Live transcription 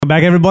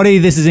back, everybody.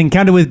 This is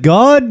Encounter with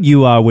God.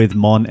 You are with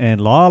Mon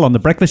and Lyle on The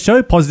Breakfast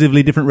Show,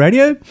 Positively Different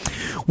Radio.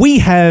 We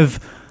have...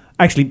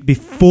 Actually,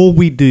 before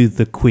we do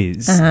the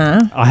quiz,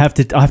 I have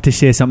to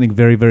share something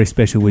very, very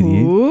special with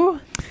you.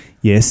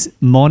 Yes,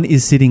 Mon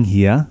is sitting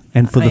here,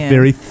 and for the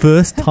very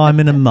first time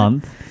in a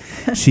month,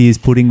 she is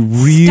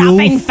putting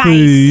real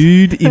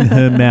food in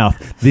her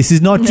mouth. This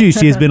is not juice.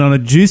 She has been on a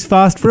juice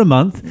fast for a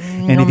month,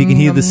 and if you can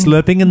hear the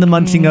slurping and the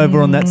munching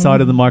over on that side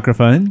of the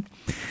microphone,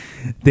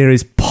 there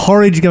is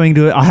porridge going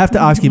to it. I have to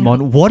ask you,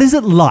 Mon, what is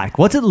it like?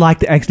 What's it like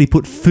to actually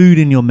put food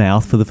in your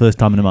mouth for the first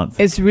time in a month?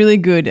 It's really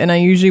good, and I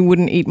usually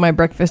wouldn't eat my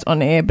breakfast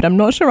on air, but I'm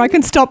not sure I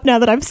can stop now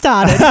that I've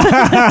started.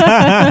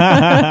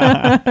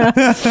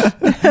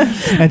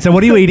 And so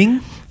what are you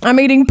eating? I'm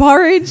eating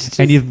porridge.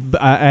 And you've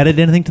added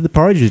anything to the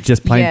porridge, or it's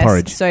just plain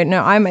porridge? So,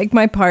 no, I make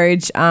my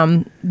porridge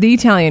the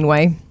Italian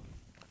way.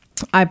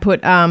 I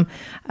put a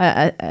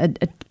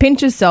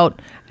pinch of salt,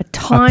 a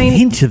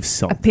pinch of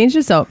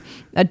salt,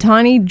 a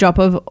tiny drop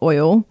of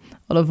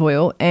olive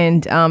oil,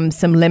 and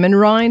some lemon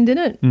rind in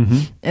it.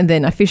 Mm-hmm. And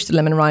then I fish the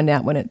lemon rind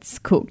out when it's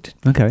cooked.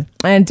 Okay.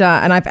 And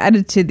I've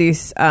added to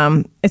this.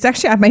 It's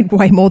actually, I've made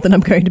way more than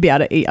I'm going to be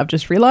able to eat. I've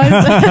just realised.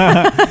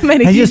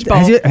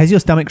 Has your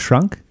stomach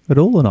shrunk at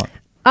all or not?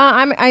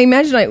 I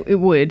imagine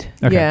it would.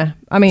 Okay. Yeah.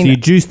 I mean, so your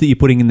juice that you're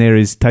putting in there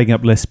is taking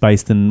up less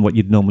space than what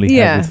you'd normally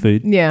have with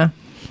food. Yeah.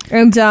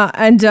 And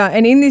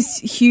in this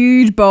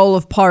huge bowl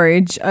of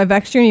porridge, I've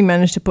actually only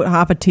managed to put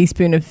half a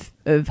teaspoon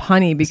of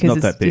honey because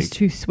it's just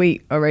too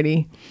sweet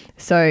already.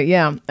 So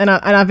yeah, and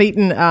I've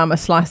eaten a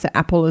slice of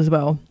apple as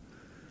well.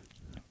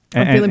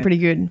 I'm feeling pretty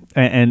good.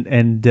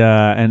 And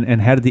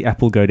how did the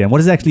apple go down?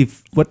 What does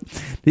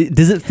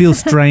it feel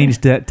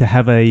strange to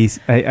have a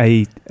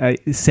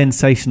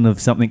sensation of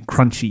something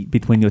crunchy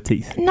between your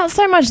teeth? Not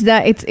so much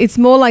that. It's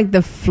more like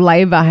the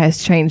flavor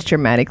has changed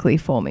dramatically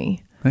for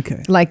me.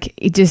 Okay. Like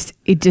it just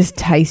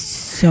tastes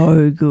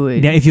so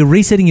good. Now, if you're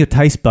resetting your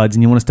taste buds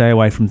and you want to stay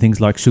away from things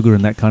like sugar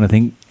and that kind of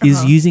thing,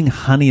 is using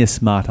honey a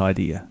smart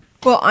idea?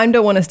 Well, I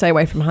don't want to stay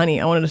away from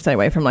honey. I wanted to stay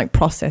away from like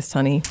processed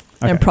honey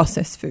and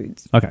processed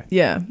foods. Okay.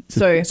 Yeah.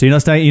 So you're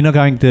not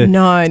going to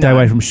stay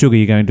away from sugar.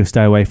 You're going to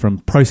stay away from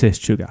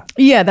processed sugar.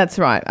 Yeah, that's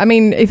right. I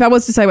mean, if I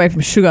was to stay away from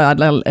sugar, I'd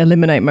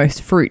eliminate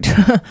most fruit.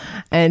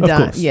 And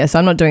of course. So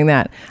I'm not doing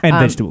that. And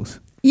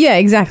vegetables. Yeah,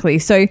 exactly.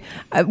 So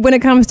when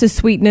it comes to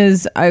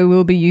sweeteners, I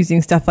will be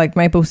using stuff like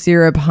maple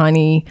syrup,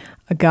 honey,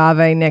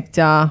 agave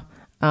nectar,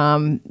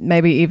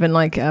 maybe even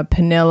like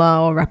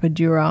panela or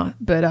rapadura.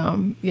 But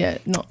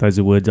not. Those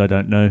are words I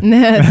don't know.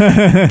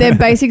 They're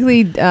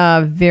basically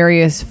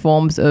various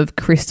forms of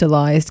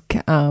crystallized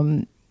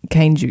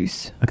cane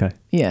juice. Okay.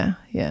 Yeah,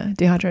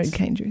 dehydrated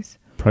cane juice.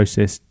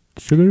 Processed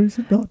sugar, is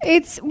it not?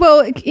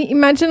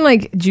 Imagine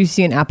like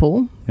juicy an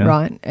apple,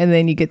 right? And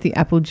then you get the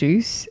apple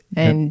juice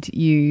and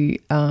you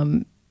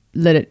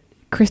let it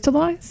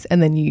crystallize,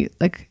 and then you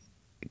like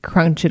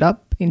crunch it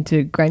up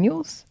into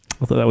granules.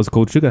 I thought that was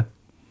called sugar.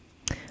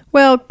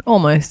 Well,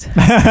 almost.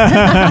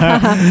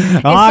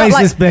 I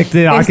suspect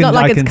that it's not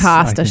like it's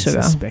caster sugar.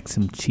 I suspect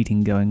some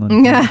cheating going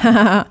on.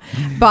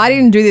 But I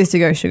didn't do this to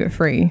go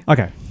sugar-free.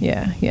 Okay.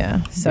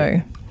 Yeah.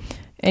 So...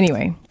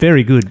 Anyway.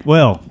 Very good.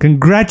 Well,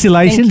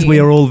 congratulations. We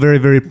are all very,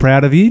 very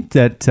proud of you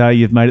that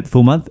you've made it the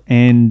full month.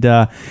 And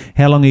how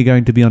long are you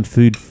going to be on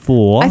food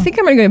for? I think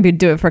I'm going to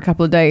do it for a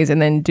couple of days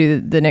and then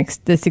do the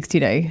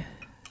 60-day.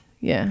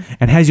 Yeah.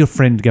 And how's your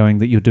friend going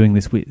that you're doing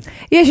this with?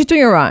 Yeah, she's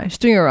doing all right.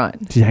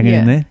 She's hanging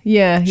in there?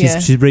 Yeah.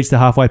 She's reached the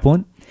halfway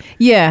point?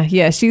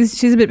 Yeah.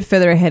 She's a bit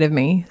further ahead of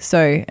me.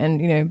 So,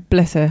 and,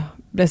 bless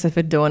her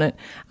for doing it.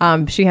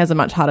 She has a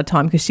much harder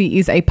time because she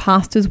is a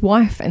pastor's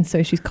wife, and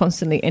so she's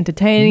constantly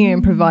entertaining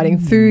and providing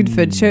food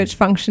for church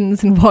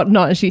functions and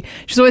whatnot. And she's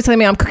always telling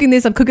me, I'm cooking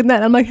this, I'm cooking that.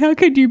 And I'm like, how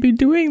could you be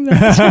doing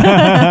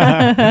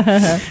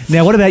that?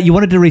 Now, what about, you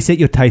wanted to reset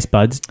your taste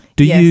buds.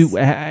 Do you,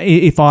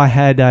 if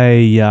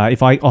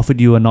I offered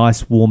you a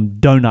nice warm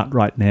donut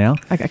right now?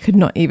 Like I could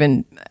not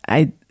even...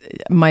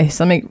 my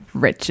stomach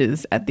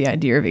retches at the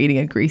idea of eating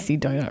a greasy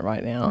donut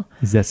right now.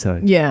 Is that so?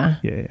 Yeah.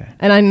 Yeah.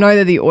 And I know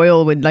that the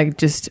oil would like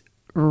just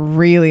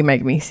really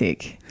make me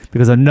sick.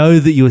 Because I know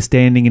that you were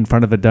standing in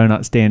front of a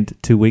donut stand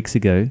 2 weeks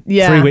ago.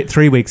 Yeah.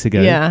 3 weeks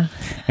ago. Yeah.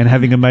 And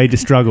having a major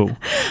struggle.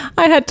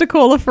 I had to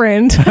call a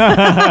friend.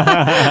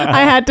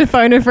 I had to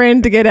phone a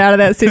friend to get out of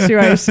that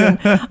situation.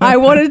 I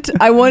wanted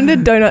a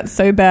donut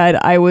so bad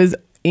I was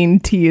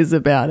in tears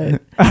about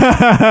it.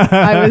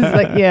 I was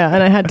like,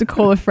 and I had to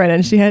call a friend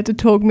and she had to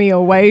talk me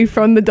away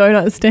from the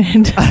donut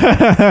stand.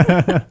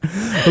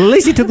 Well, at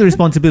least you took the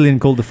responsibility and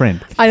called a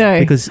friend. I know.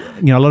 Because,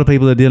 a lot of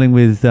people are dealing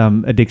with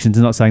addictions.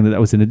 I'm not saying that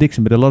was an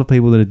addiction, but a lot of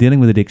people that are dealing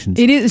with addictions.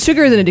 It is.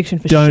 Sugar is an addiction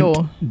for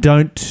sure.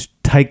 Don't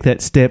take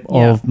that step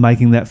of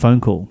making that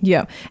phone call.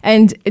 Yeah.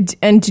 And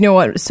you know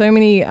what? So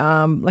many,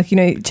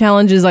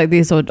 challenges like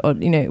this or,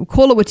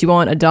 call it what you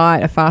want, a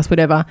diet, a fast,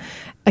 whatever.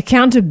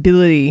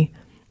 Accountability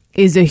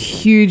is a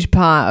huge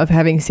part of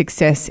having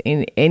success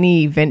in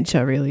any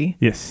venture, really.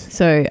 Yes.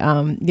 So,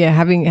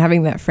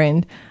 having that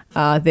friend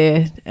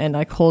there, and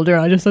I called her.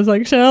 I was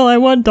like, Shell, I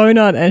want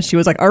donut. And she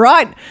was like, all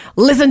right,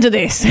 listen to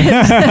this. She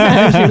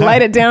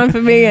laid it down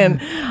for me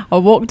and I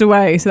walked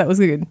away. So that was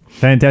good.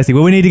 Fantastic.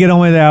 Well, we need to get on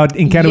with our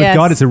encounter with Yes.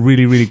 God. It's a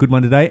really, really good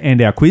one today,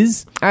 and our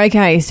quiz.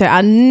 Okay, so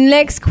our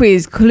next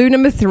quiz, clue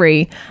number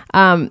 3.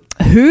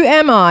 Who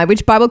am I?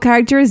 Which Bible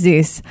character is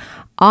this?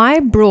 I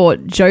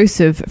brought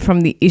Joseph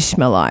from the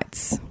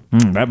Ishmaelites.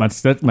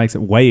 That makes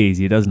it way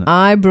easier, doesn't it?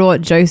 I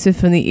brought Joseph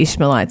from the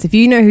Ishmaelites. If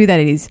you know who that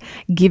is,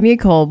 give me a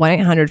call,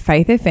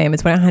 1-800-FAITH-FM.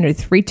 It's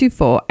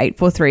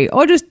 1-800-324-843.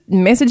 Or just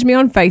message me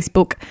on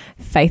Facebook,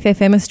 Faith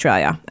FM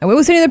Australia. And we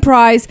will send you the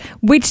prize,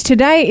 which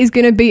today is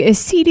going to be a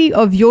CD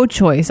of your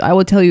choice. I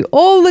will tell you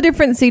all the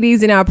different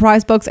CDs in our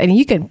prize box, and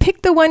you can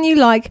pick the one you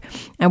like,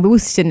 and we will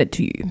send it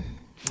to you.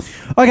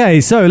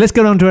 Okay, so let's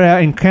get on to our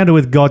encounter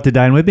with God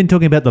today. And we've been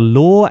talking about the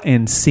law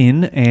and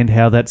sin and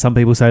how that some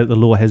people say that the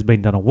law has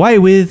been done away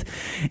with.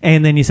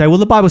 And then you say, well,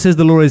 the Bible says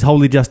the law is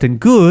holy, just, and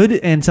good.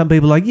 And some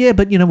people are like, yeah,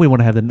 but, we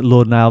want to have the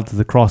law nailed to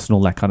the cross and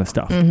all that kind of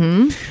stuff.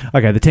 Mm-hmm.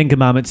 Okay, the Ten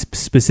Commandments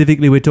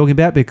specifically we're talking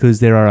about because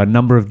there are a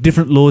number of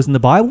different laws in the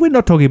Bible. We're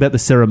not talking about the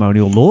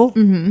ceremonial law.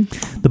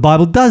 Mm-hmm. The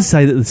Bible does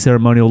say that the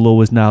ceremonial law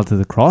was nailed to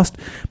the cross.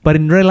 But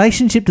in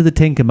relationship to the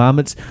Ten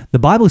Commandments, the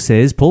Bible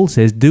says, Paul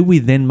says, do we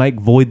then make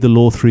void the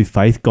law through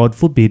faith? God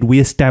forbid we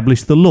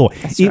establish the law.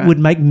 It would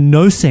make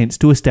no sense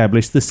to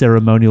establish the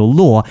ceremonial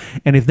law.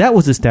 And if that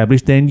was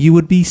established, then you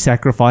would be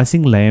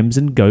sacrificing lambs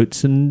and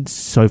goats and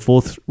so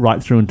forth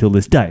right through until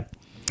this day.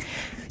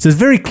 So it's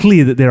very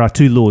clear that there are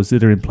two laws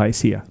that are in place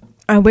here.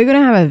 And we're going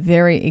to have a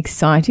very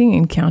exciting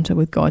encounter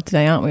with God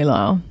today, aren't we,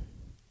 Lyle?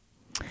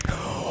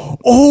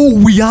 Oh,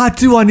 we are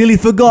too. I nearly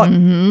forgot.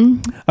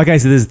 Mm-hmm. Okay,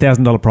 so there's a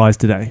 $1,000 prize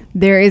today.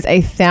 There is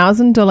a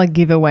 $1,000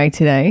 giveaway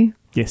today.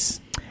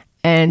 Yes.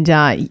 And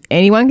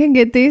anyone can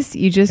get this.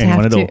 You just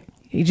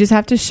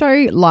have to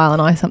show Lyle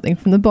and I something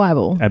from the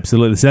Bible.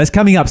 Absolutely. So that's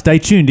coming up. Stay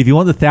tuned. If you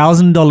want the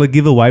 $1,000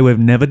 giveaway, we've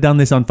never done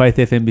this on Faith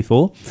FM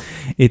before.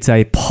 It's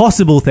a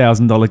possible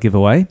 $1,000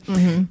 giveaway.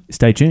 Mm-hmm.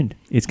 Stay tuned.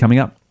 It's coming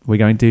up. We're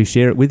going to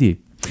share it with you.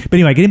 But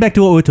anyway, getting back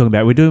to what we're talking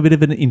about, we're doing a bit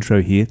of an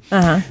intro here.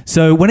 Uh-huh.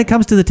 So when it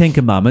comes to the Ten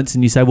Commandments,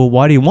 and you say, well,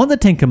 why do you want the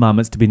Ten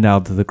Commandments to be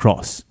nailed to the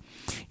cross?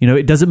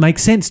 It doesn't make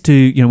sense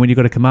to, when you've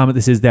got a commandment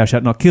that says, thou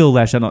shalt not kill,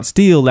 thou shalt not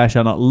steal, thou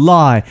shalt not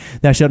lie,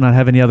 thou shalt not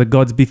have any other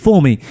gods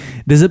before me.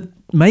 Does it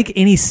make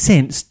any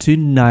sense to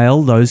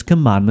nail those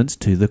commandments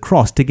to the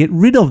cross, to get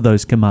rid of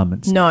those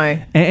commandments? No.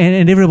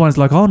 And everyone's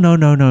like, oh, no.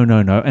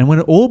 And when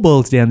it all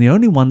boils down, the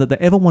only one that they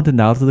ever want to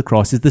nail to the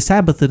cross is the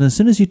Sabbath. And as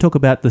soon as you talk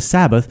about the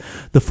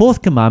Sabbath, the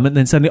fourth commandment,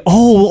 then suddenly,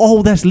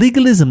 that's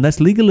legalism. That's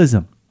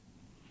legalism.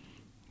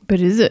 But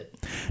is it?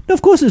 No,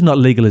 of course it's not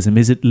legalism.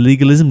 Is it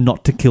legalism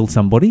not to kill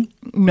somebody?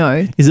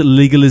 No. Is it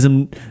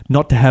legalism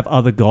not to have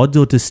other gods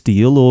or to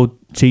steal or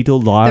cheat or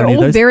lie? They're or any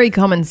all of those? very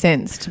common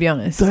sense, to be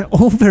honest. They're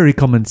all very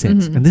common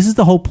sense. Mm-hmm. And this is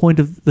the whole point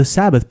of the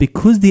Sabbath.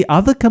 Because the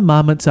other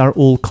commandments are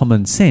all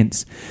common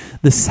sense,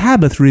 the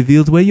Sabbath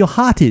reveals where your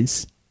heart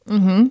is.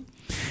 Mm-hmm.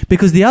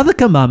 Because the other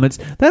commandments,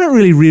 they don't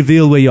really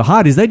reveal where your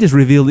heart is. They just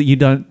reveal that you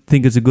don't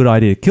think it's a good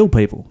idea to kill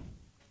people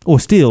or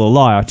steal or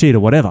lie or cheat or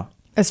whatever.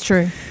 That's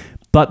true.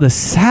 But the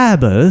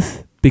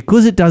Sabbath,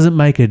 because it doesn't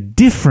make a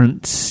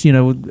difference,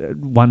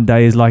 one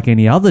day is like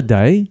any other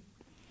day,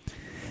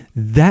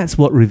 that's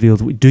what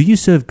reveals, do you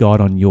serve God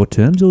on your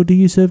terms or do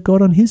you serve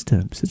God on his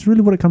terms? It's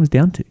really what it comes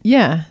down to.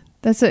 Yeah,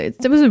 that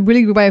was a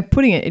really good way of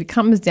putting it. It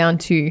comes down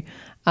to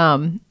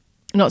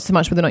not so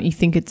much whether or not you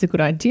think it's a good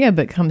idea,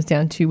 but it comes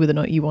down to whether or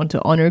not you want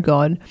to honor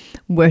God,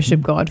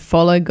 worship God,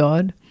 follow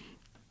God,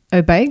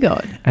 obey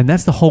God. And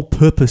that's the whole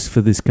purpose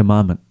for this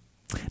commandment.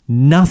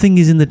 Nothing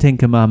is in the Ten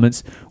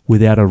Commandments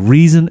without a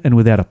reason and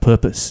without a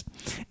purpose.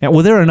 Now,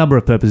 there are a number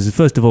of purposes.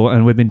 First of all,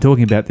 and we've been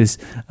talking about this,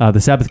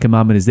 the Sabbath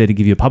commandment is there to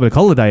give you a public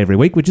holiday every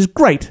week, which is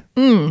great.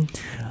 Mm.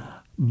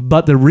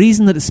 But the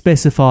reason that it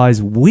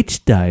specifies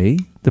which day,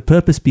 the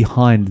purpose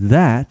behind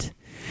that,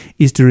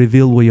 is to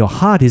reveal where your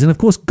heart is. And of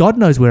course, God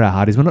knows where our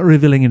heart is. We're not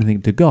revealing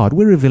anything to God.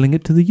 We're revealing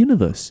it to the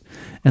universe.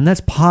 And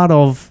that's part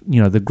of,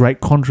 the great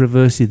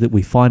controversy that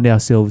we find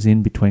ourselves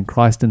in between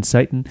Christ and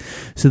Satan.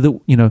 So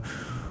that,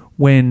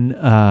 when,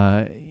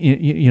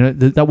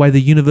 that way the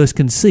universe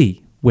can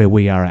see where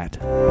we are at.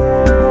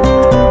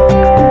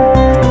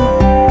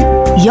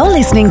 You're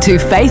listening to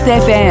Faith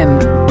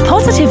FM,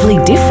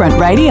 positively different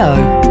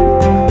radio.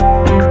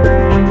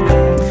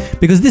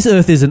 Because this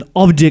earth is an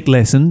object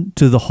lesson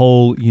to the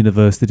whole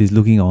universe that is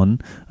looking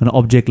on, an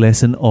object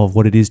lesson of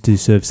what it is to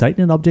serve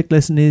Satan, an object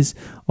lesson is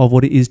of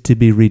what it is to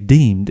be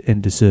redeemed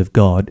and to serve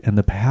God and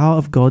the power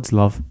of God's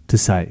love to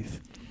save.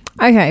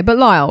 Okay, but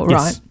Lyle,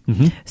 yes. right?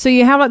 Mm-hmm. So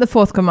you have the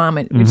fourth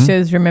commandment, which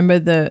says, remember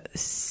the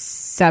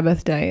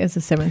Sabbath day as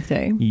the seventh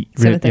day.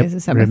 Seventh day is the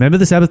Sabbath. Remember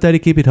the Sabbath day to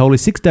keep it holy.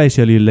 6 days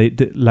shall you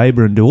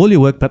labor and do all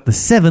your work, but the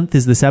seventh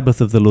is the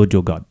Sabbath of the Lord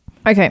your God.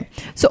 Okay,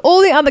 so all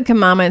the other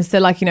commandments,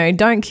 they're like,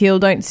 don't kill,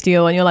 don't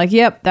steal, and you're like,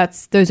 yep,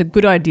 those are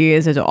good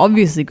ideas. Those are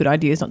obviously good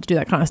ideas not to do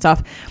that kind of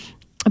stuff.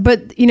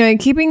 But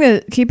keeping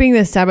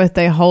the Sabbath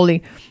day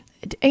holy,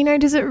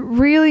 does it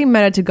really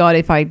matter to God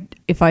if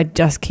I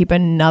just keep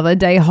another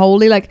day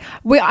holy? Like,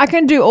 I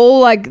can do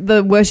all like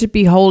the worship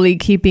be holy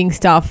keeping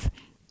stuff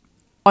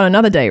on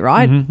another day,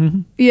 right?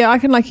 Mm-hmm. Yeah, I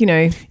can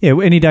Yeah,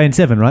 any day in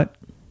 7, right?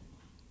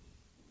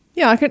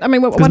 Yeah, I could. I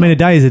mean, Because a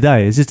day is a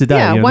day. It's just a day.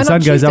 Yeah, the why sun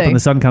not goes up Tuesday? and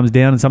the sun comes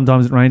down, and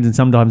sometimes it rains and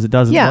sometimes it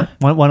doesn't. Yeah.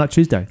 Why not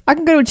Tuesday? I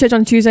can go to church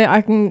on Tuesday.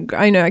 I can,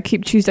 I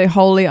keep Tuesday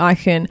holy. I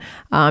can,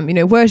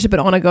 worship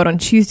and honor God on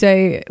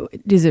Tuesday.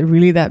 Is it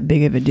really that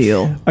big of a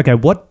deal? Okay,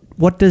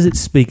 what does it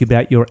speak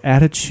about your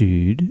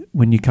attitude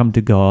when you come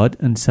to God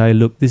and say,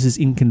 look, this is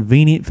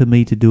inconvenient for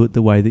me to do it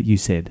the way that you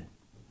said.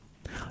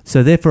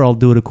 So therefore I'll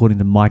do it according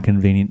to my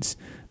convenience,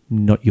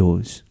 not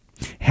yours.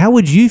 How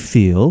would you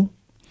feel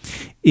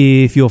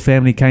if your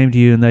family came to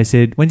you and they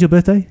said, when's your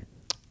birthday?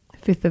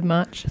 5th of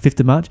March. 5th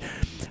of March.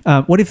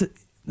 What if,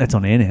 that's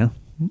on air now.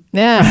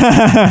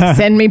 Yeah.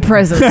 Send me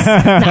presents.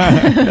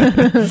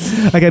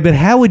 Okay, but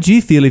how would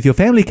you feel if your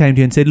family came to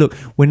you and said, look,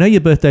 we know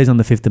your birthday's on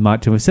the 5th of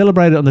March and we've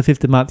celebrated on the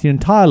 5th of March your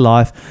entire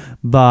life,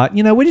 but,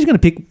 we're just going to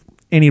pick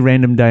any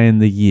random day in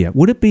the year.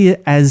 Would it be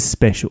as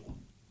special?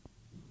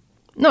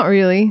 Not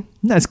really.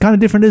 No, it's kind of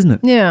different, isn't it?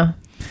 Yeah.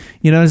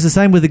 It's the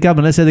same with the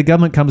government. Let's say the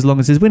government comes along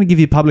and says, we're going to give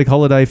you a public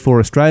holiday for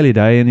Australia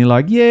Day. And you're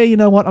like, yeah, you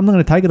know what? I'm not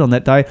going to take it on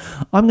that day.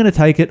 I'm going to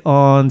take it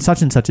on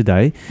such and such a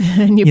day.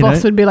 And your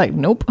boss would be like,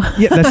 nope.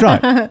 Yeah, that's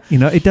right.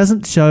 It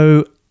doesn't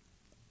show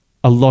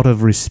a lot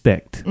of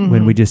respect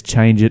when we just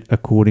change it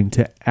according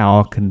to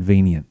our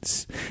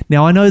convenience.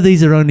 Now, I know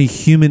these are only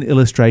human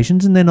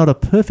illustrations and they're not a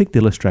perfect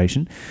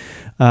illustration.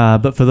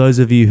 But for those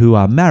of you who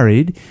are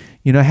married,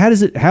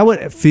 how would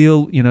it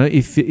feel,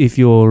 if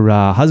your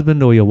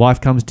husband or your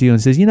wife comes to you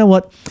and says, you know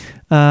what,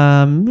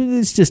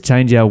 let's just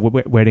change our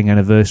wedding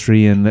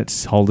anniversary and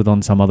let's hold it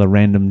on some other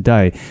random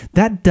day.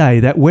 That day,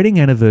 that wedding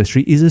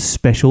anniversary is a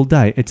special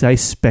day. It's a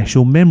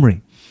special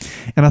memory.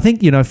 And I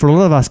think, for a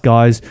lot of us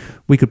guys,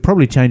 we could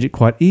probably change it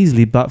quite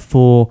easily, but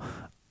for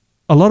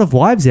a lot of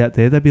wives out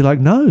there, they'd be like,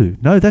 no,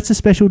 that's a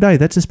special day.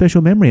 That's a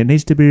special memory. It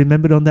needs to be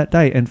remembered on that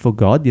day. And for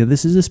God,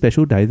 this is a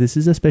special day. This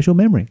is a special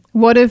memory.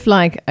 What if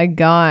like a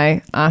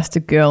guy asked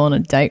a girl on a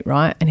date,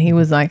 right? And he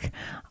was like,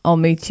 I'll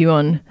meet you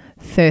on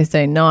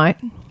Thursday night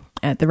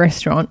at the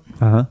restaurant.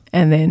 Uh-huh.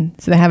 And then,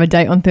 so they have a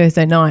date on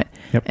Thursday night.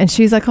 Yep. And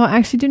she's like, oh,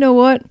 actually, do you know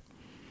what?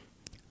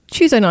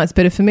 Tuesday night's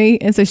better for me.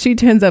 And so she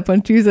turns up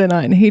on Tuesday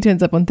night and he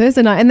turns up on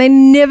Thursday night and they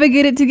never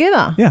get it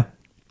together. Yeah.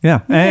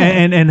 Yeah.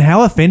 And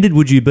how offended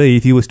would you be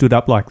if you were stood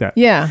up like that?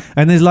 Yeah.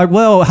 And there's like,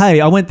 well, hey,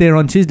 I went there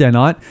on Tuesday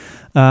night.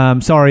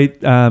 Sorry,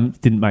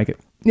 didn't make it.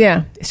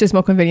 Yeah. It's just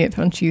more convenient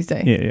on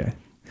Tuesday. Yeah.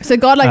 So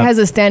God has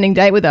a standing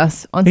date with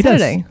us on He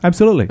Saturday. does.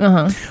 Absolutely.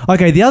 Uh-huh.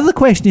 Okay, the other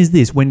question is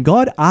this. When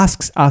God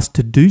asks us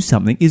to do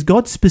something, is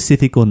God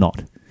specific or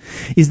not?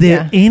 Is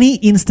there any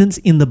instance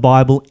in the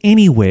Bible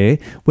anywhere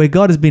where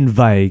God has been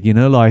vague?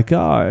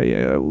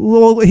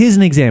 Well, here's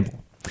an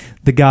example.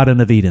 The Garden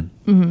of Eden.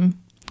 Mm-hmm.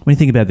 When you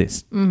think about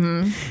this,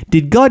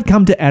 did God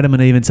come to Adam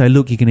and Eve and say,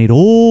 look, you can eat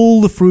all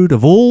the fruit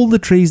of all the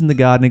trees in the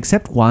garden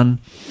except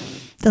one?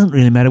 Doesn't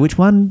really matter which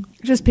one.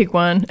 Just pick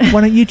one. Why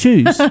don't you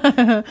choose?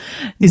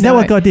 Is that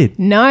what God did?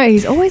 No,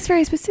 he's always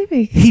very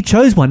specific. He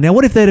chose one. Now,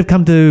 what if they'd have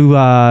come to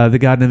the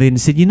Garden of Eden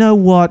and said, you know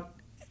what?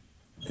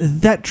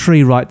 That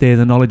tree right there,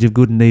 the knowledge of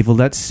good and evil,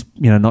 that's,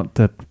 not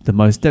the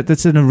most,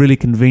 that's in a really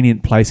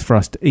convenient place for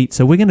us to eat.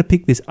 So we're going to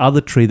pick this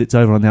other tree that's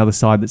over on the other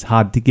side that's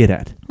hard to get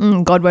at.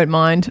 God won't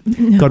mind.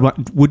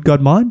 Would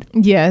God mind?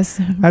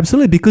 Yes.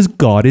 Absolutely, because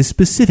God is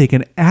specific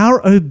and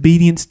our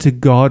obedience to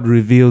God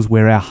reveals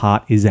where our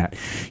heart is at.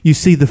 You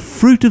see, the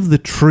fruit of the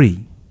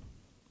tree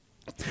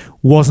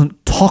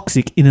wasn't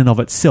toxic in and of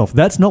itself.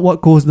 That's not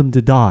what caused them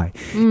to die.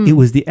 It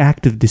was the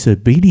act of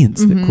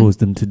disobedience that caused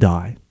them to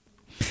die.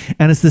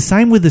 And it's the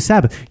same with the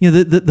Sabbath.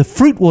 The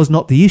fruit was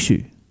not the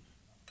issue.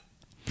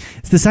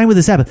 It's the same with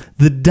the Sabbath.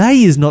 The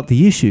day is not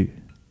the issue.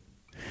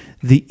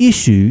 The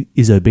issue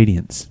is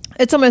obedience.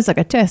 It's almost like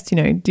a test, Do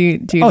you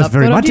it's love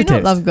very God much or do you a not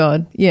test. love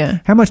God? Yeah.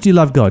 How much do you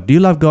love God? Do you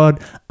love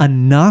God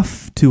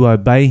enough to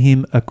obey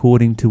Him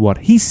according to what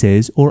He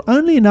says, or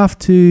only enough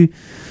to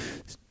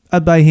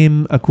obey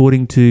Him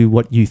according to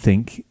what you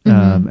think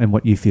and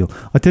what you feel?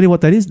 I tell you what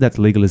that is. That's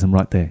legalism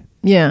right there.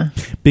 Yeah.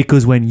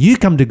 Because when you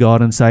come to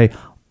God and say,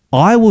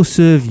 I will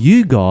serve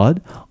you,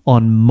 God,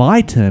 on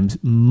my terms,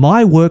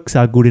 my works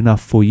are good enough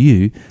for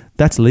you,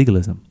 that's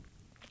legalism.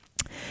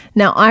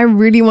 Now, I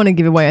really want to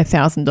give away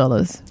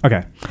 $1,000.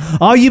 Okay.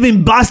 Oh, you've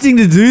been busting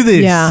to do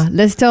this. Yeah.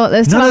 Let's tell No,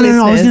 listeners.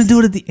 I was going to do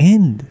it at the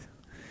end.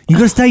 You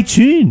got to stay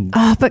tuned.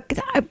 Oh, but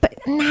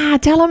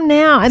tell them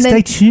now. And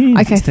Stay tuned.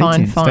 Okay, Stay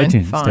fine.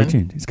 Stay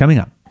tuned. It's coming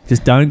up.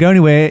 Just don't go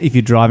anywhere. If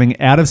you're driving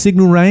out of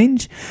signal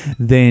range,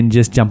 then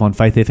just jump on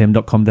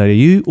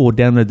faithfm.com.au or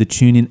download the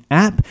TuneIn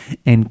app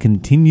and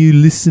continue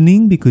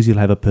listening because you'll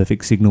have a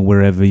perfect signal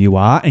wherever you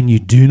are and you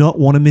do not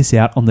want to miss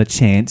out on the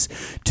chance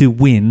to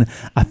win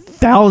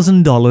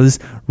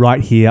 $1,000 right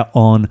here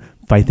on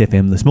Faith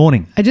FM this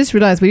morning. I just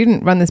realised we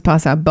didn't run this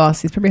past our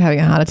boss. He's probably having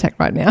a heart attack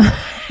right now.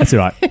 That's all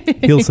right.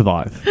 He'll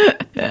survive.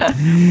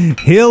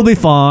 He'll be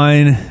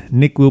fine.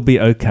 Nick will be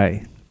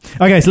okay.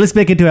 Okay, so let's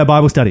back into our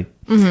Bible study.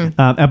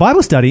 Our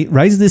Bible study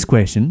raises this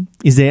question: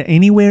 is there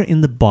anywhere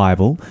in the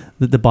Bible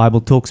that the Bible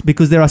talks?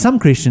 Because there are some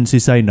Christians who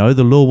say, no,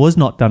 the law was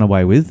not done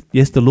away with.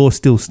 Yes, the law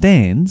still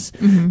stands.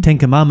 10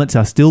 Commandments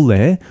are still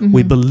there.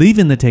 We believe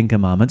in the 10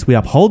 Commandments. We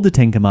uphold the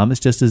 10 Commandments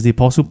just as the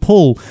Apostle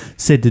Paul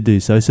said to do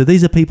so. So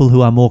these are people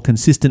who are more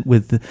consistent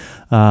with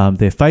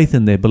their faith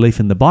and their belief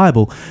in the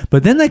Bible.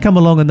 But then they come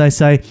along and they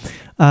say,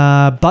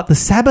 but the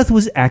Sabbath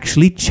was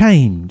actually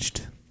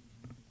changed.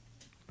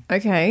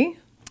 Okay.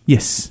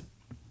 Yes.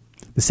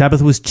 The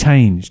Sabbath was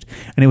changed,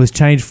 and it was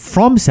changed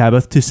from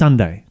Sabbath to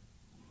Sunday.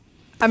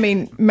 I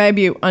mean,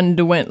 maybe it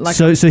underwent like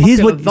so a here's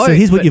popular what vote, so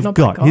here's what but you've not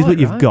by got. God, Here's what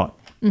you've right?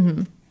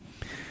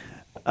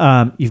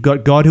 got. You've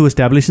got God who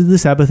establishes the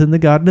Sabbath in the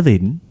Garden of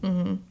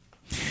Eden.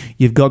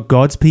 You've got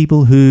God's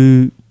people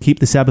who keep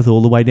the Sabbath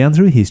all the way down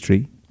through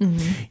history.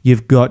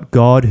 You've got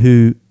God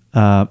who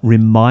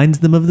reminds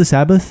them of the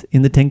Sabbath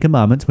in the 10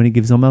 Commandments when he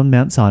gives them on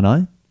Mount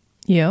Sinai.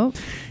 Yeah.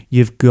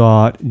 You've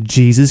got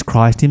Jesus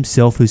Christ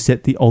himself who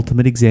set the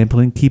ultimate example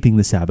in keeping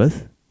the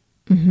Sabbath.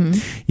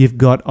 You've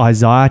got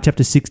Isaiah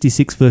chapter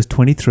 66 verse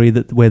 23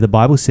 where the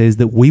Bible says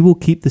that we will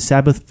keep the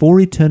Sabbath for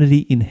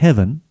eternity in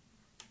heaven.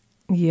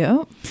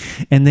 Yeah.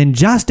 And then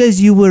just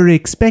as you were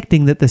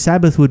expecting that the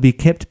Sabbath would be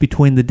kept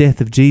between the death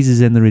of Jesus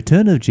and the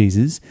return of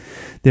Jesus,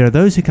 there are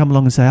those who come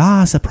along and say,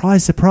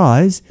 surprise,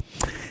 surprise.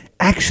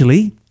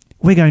 Actually,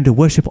 we're going to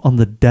worship on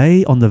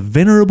the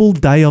venerable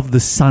day of the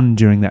sun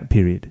during that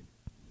period.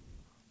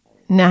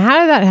 Now, how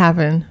did that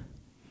happen?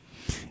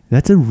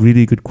 That's a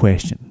really good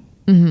question.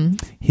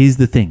 Here's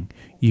the thing.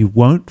 You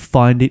won't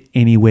find it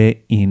anywhere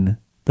in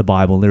the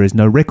Bible. There is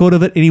no record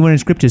of it anywhere in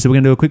Scripture. So we're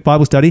going to do a quick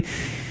Bible study.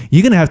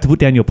 You're going to have to put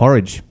down your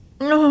porridge.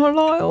 Oh,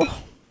 Lyle.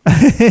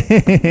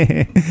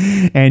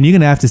 And you're going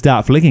to have to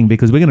start flicking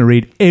because we're going to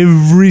read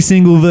every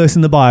single verse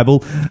in the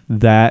Bible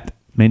that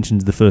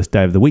mentions the first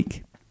day of the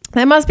week.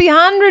 There must be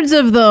hundreds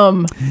of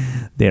them.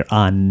 There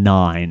are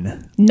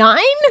 9. 9?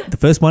 The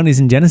first one is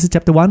in Genesis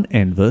chapter 1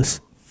 and verse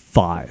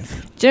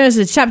 5.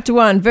 Genesis chapter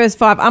 1, verse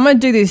 5. I'm going to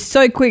do this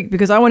so quick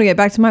because I want to get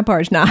back to my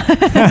porridge now.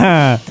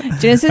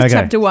 Genesis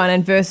chapter 1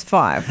 and verse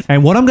 5.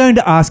 And what I'm going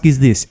to ask is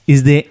this.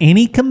 Is there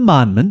any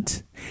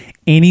commandment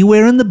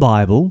anywhere in the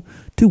Bible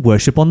to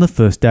worship on the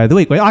first day of the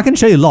week? Well, I can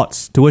show you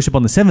lots to worship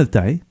on the seventh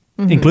day,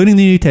 including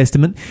the New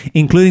Testament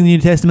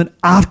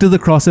after the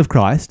cross of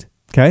Christ.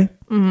 Okay?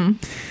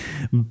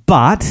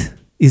 But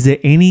is there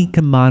any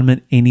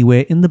commandment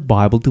anywhere in the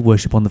Bible to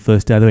worship on the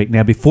first day of the week?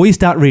 Now, before you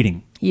start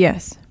reading,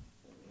 Yes.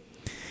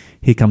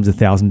 here comes a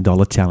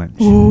 $1,000 challenge.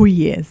 Oh,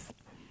 yes.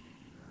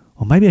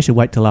 Or maybe I should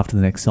wait till after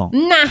the next song.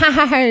 No.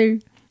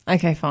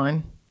 Okay,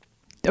 fine.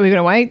 Are we going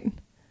to wait?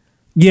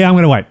 Yeah, I'm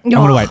going to wait. I'm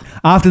going to wait.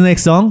 After the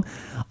next song,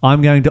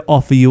 I'm going to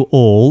offer you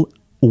all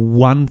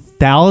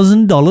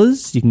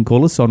 $1,000. You can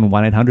call us on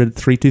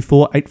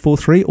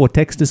 1-800-324-843 or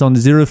text us on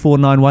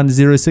 0491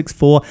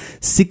 064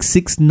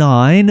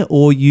 669,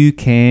 or you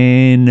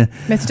can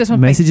Message us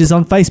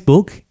on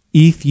Facebook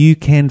if you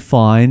can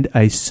find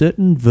a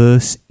certain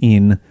verse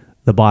in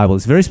the Bible.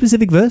 It's a very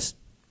specific verse.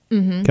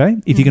 Okay?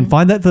 If you can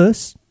find that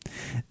verse,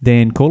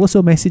 then call us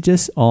or message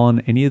us on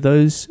any of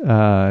those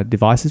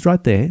devices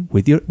right there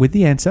with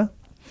the answer,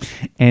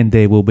 and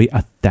there will be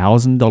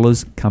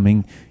 $1,000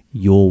 coming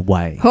your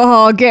way.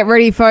 Oh, get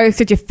ready, folks.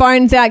 Get your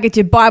phones out, get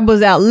your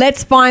Bibles out.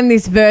 Let's find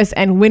this verse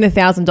and win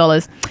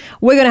 $1,000.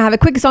 We're going to have a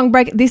quick song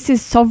break. This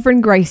is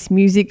Sovereign Grace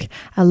music.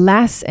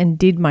 Alas, and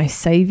did my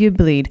Saviour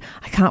bleed?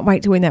 I can't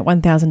wait to win that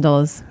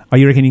 $1,000. Oh,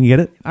 you reckon you can get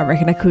it? I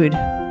reckon I could.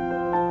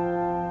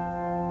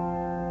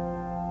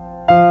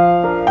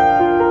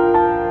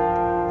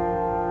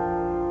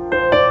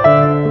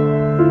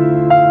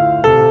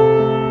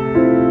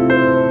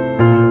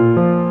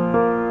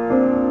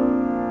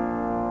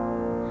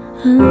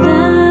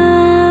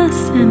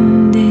 Alas,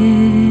 and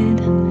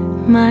did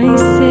my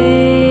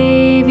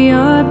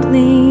Saviour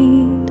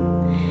bleed?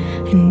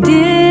 And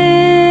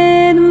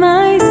did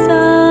my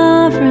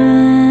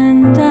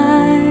Sovereign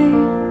die?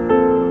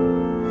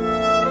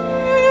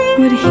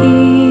 Would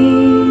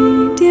he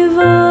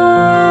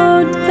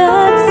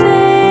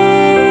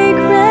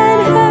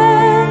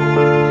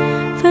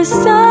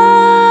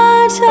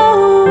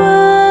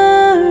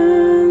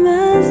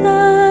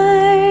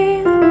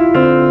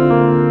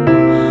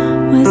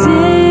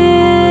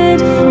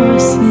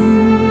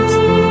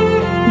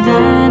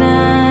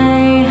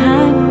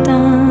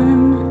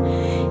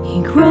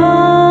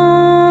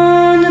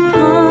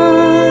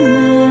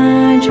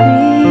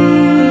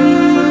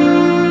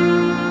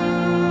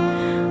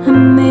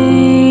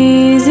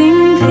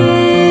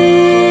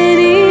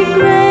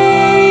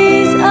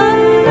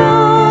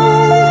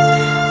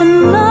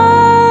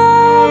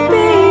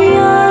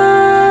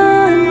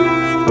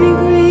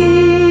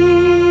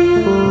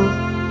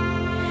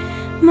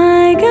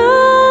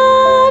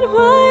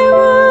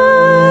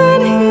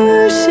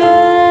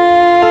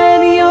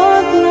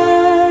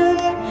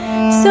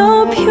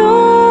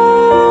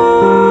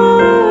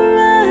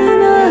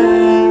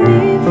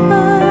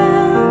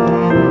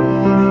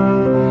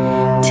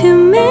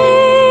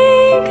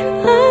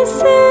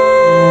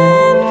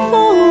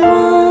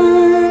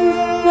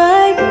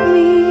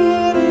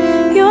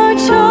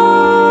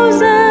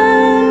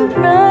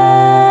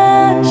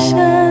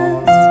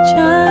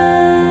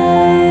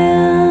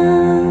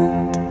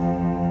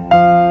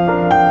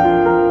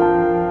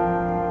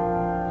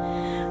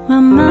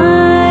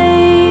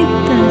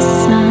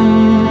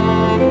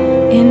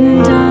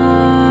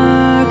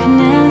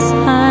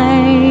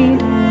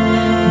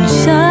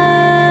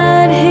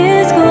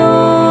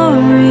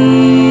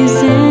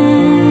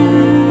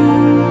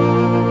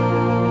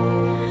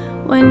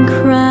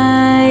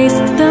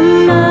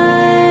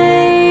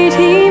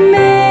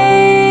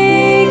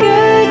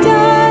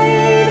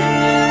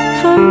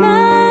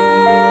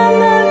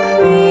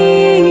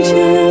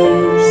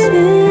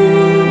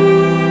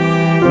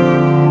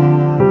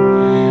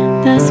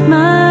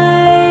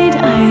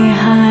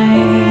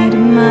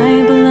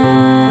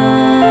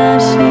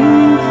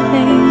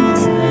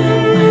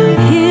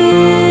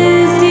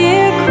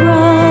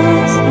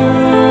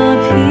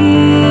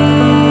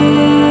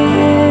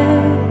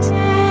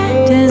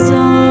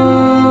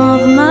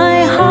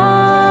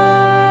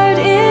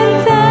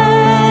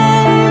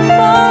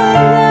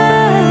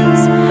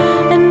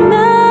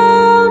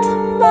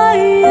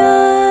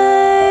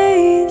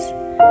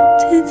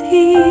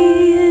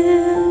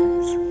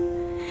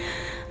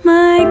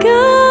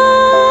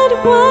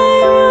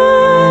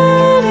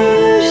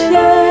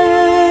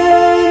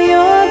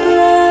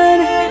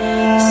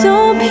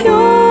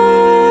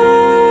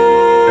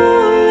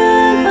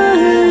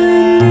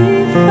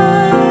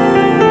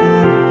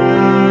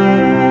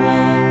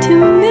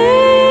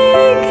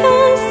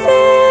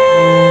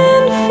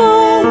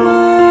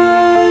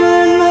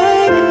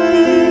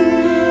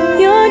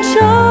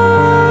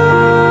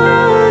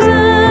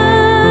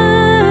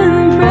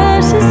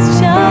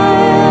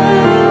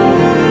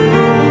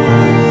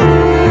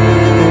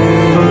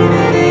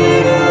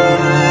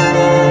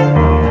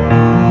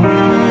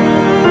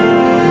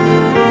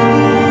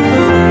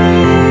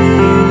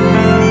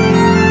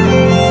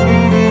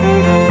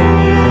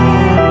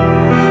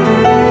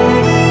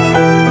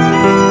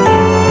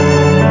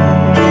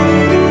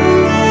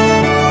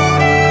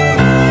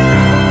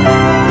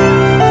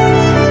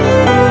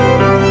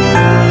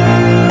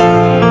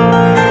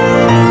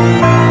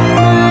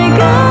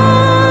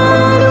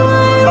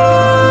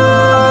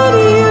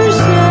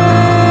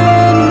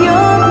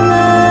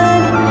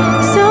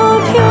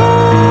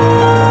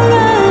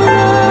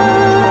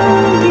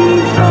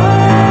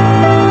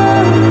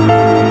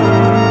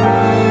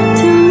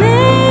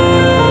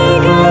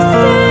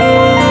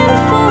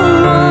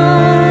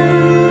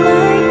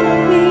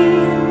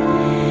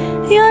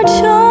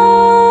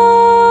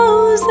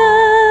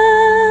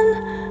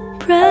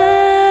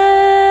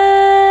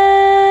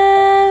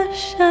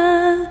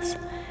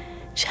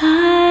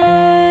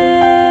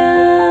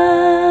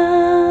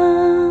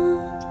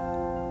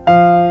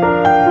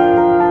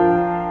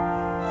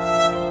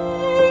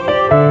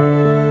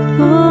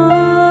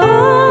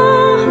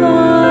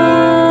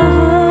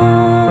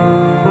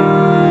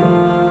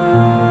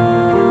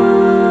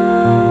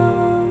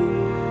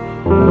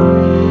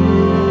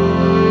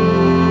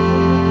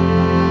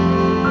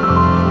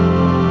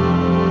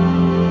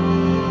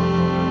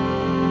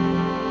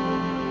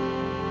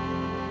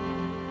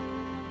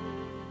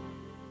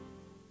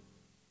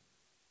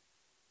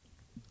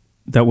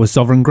That was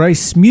Sovereign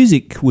Grace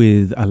Music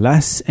with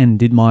Alas and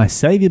Did My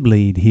Saviour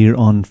Bleed here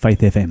on Faith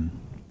FM.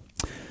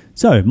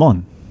 So,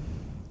 Mon,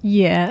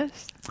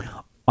 Yes.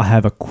 I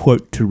have a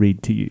quote to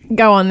read to you.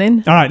 Go on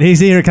then. All right,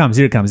 here it comes.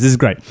 This is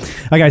great.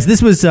 Okay, so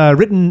this was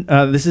written.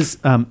 This is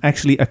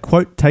actually a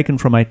quote taken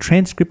from a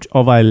transcript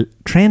of a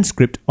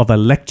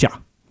lecture.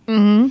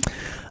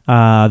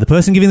 Mm-hmm. The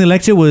person giving the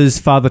lecture was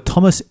Father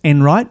Thomas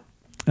Enright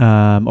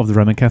of the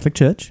Roman Catholic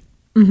Church.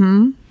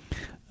 Mm-hmm.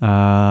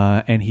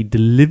 And he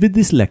delivered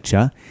this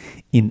lecture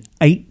in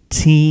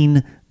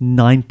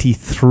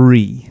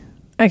 1893.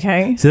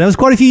 Okay. So that was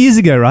quite a few years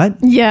ago, right?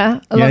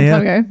 Yeah, a long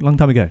time ago. Long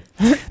time ago.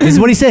 This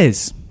is what he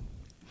says.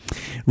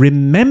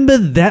 Remember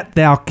that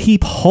thou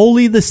keep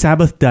holy the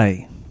Sabbath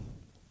day.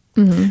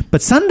 Mm-hmm.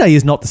 But Sunday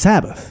is not the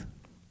Sabbath.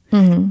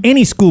 Mm-hmm.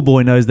 Any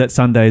schoolboy knows that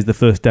Sunday is the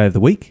first day of the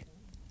week.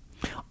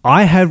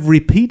 I have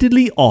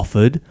repeatedly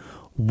offered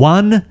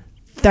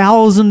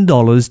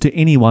 $1,000 to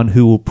anyone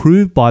who will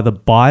prove by the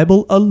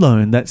Bible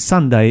alone that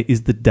Sunday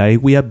is the day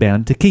we are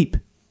bound to keep.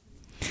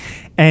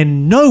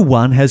 And no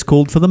one has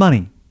called for the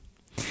money.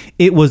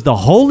 It was the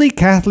Holy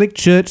Catholic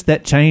Church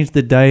that changed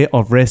the day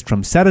of rest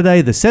from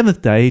Saturday, the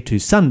seventh day, to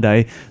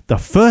Sunday, the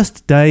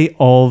first day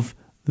of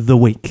the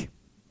week.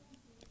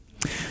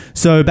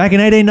 So back in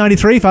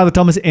 1893, Father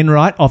Thomas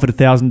Enright offered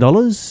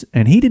 $1,000,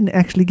 and he didn't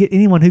actually get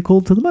anyone who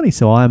called for the money.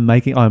 So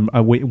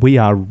we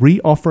are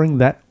re-offering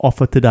that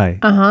offer today.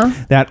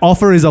 That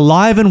offer is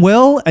alive and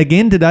well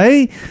again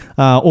today.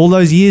 All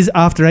those years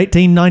after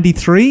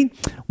 1893,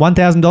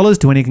 $1,000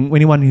 to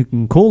anyone who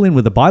can call in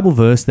with a Bible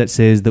verse that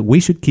says that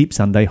we should keep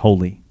Sunday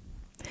holy.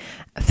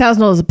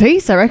 $1,000 a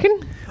piece, I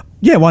reckon.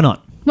 Yeah, why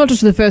not? Not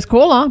just the first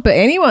caller, but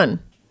anyone.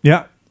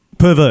 Yeah,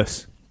 per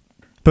verse.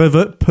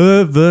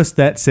 Per verse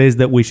that says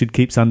that we should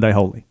keep Sunday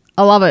holy.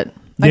 I love it.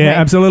 Okay. Yeah,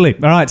 absolutely.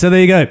 All right, so there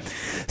you go.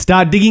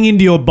 Start digging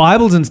into your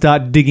Bibles and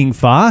start digging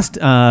fast.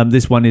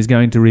 This one is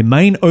going to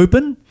remain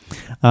open.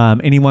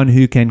 Anyone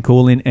who can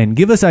call in and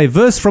give us a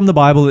verse from the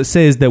Bible that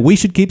says that we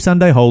should keep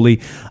Sunday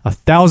holy,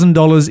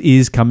 $1,000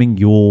 is coming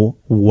your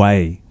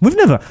way. We've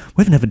never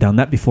done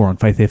that before on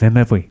Faith FM,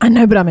 have we? I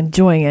know, but I'm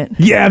enjoying it.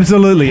 Yeah,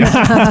 absolutely.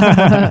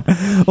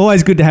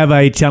 Always good to have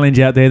a challenge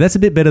out there. That's a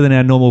bit better than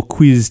our normal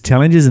quiz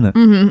challenge, isn't it?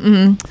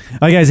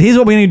 Okay, so here's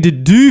what we need to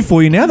do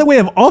for you. Now that we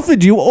have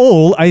offered you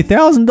all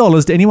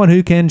 $1,000 to anyone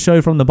who can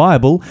show from the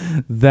Bible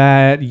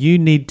that you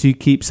need to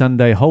keep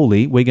Sunday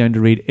holy, we're going to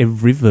read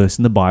every verse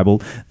in the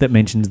Bible that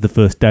mentions the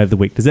first day of the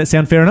week. Does that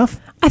sound fair enough?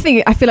 I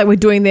feel like we're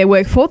doing their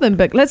work for them,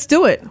 but let's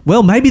do it.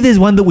 Well, maybe there's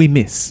one that we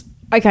miss.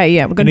 Okay,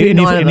 yeah, we're going to do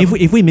 9 of them.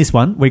 If we miss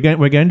one, we're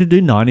going to do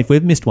 9. If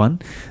we've missed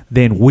one,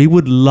 then we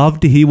would love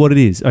to hear what it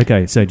is.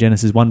 Okay, so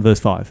Genesis 1 verse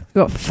 5. We've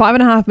got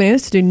 5.5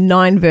 minutes to do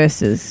 9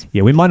 verses.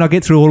 Yeah, we might not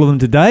get through all of them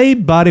today,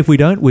 but if we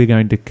don't, we're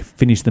going to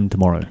finish them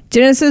tomorrow.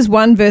 Genesis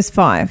 1 verse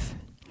 5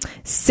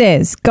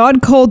 says,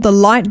 God called the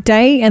light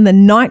day and the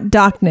night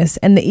darkness,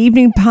 and the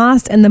evening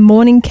passed and the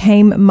morning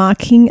came,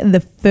 marking the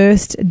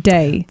first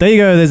day. There you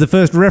go. There's the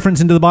first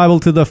reference into the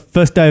Bible to the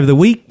first day of the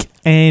week.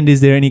 And is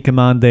there any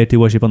command there to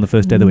worship on the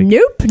first day of the week?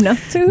 Nope,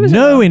 nothing.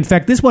 No, in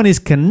fact, this one is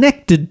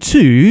connected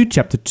to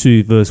chapter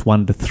 2, verse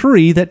 1 to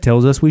 3, that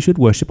tells us we should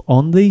worship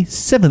on the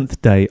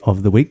seventh day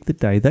of the week, the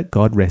day that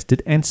God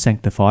rested and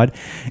sanctified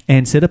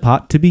and set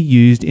apart to be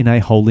used in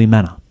a holy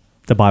manner,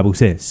 the Bible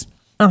says.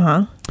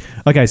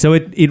 Okay, so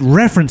it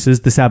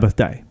references the Sabbath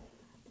day.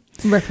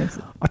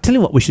 References. I'll tell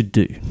you what we should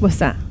do. What's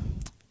that?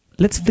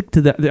 Let's flick to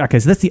that. Okay,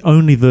 so that's the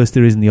only verse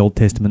there is in the Old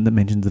Testament that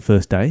mentions the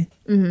first day.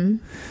 Mm-hmm.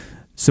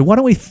 So why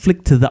don't we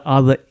flick to the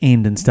other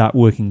end and start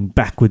working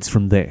backwards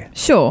from there?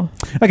 Sure.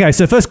 Okay,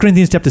 so 1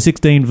 Corinthians chapter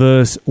 16,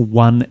 verse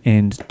 1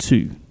 and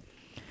 2.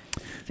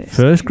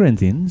 1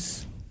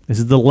 Corinthians, this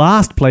is the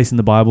last place in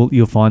the Bible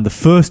you'll find the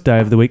first day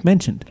of the week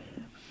mentioned.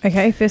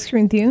 Okay, 1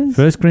 Corinthians.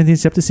 1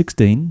 Corinthians chapter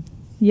 16.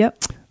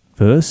 Yep.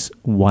 Verse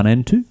 1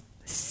 and 2.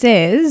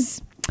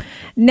 Says,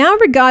 now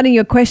regarding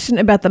your question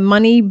about the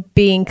money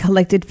being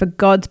collected for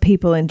God's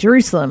people in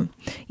Jerusalem,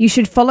 you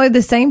should follow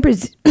the same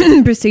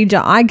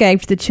procedure I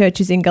gave to the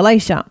churches in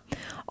Galatia.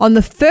 On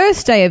the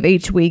first day of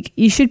each week,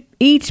 you should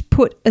each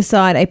put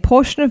aside a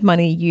portion of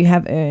money you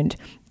have earned.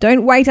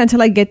 Don't wait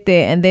until I get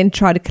there and then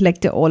try to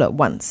collect it all at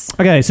once.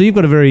 Okay, so you've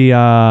got a very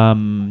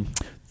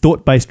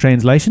thought-based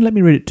translation. Let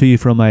me read it to you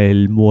from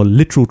a more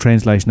literal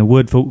translation, a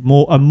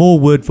more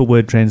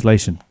word-for-word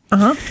translation.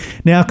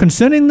 Now,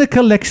 concerning the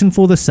collection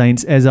for the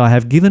saints, as I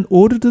have given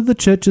order to the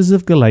churches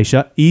of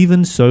Galatia,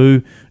 even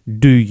so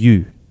do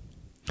you.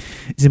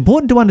 It's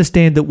important to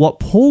understand that what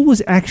Paul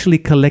was actually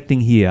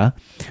collecting here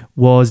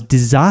was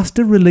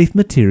disaster relief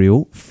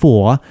material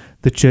for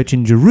the church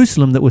in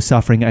Jerusalem that was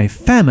suffering a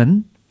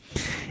famine,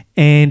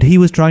 and he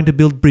was trying to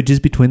build bridges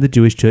between the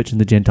Jewish church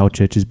and the Gentile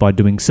churches by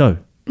doing so.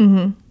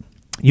 Mm-hmm.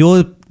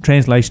 Your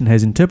translation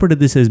has interpreted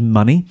this as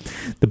money.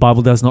 The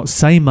Bible does not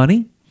say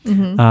money.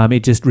 Mm-hmm.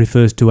 It just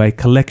refers to a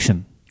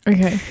collection.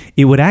 Okay.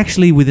 It would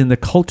actually, within the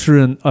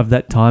culture of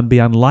that time, be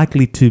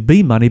unlikely to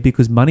be money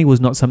because money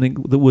was not something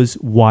that was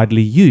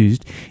widely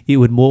used. It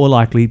would more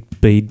likely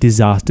be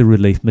disaster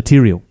relief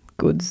material.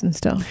 goods and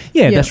stuff.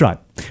 Yeah, that's right.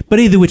 But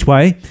either which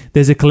way,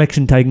 there's a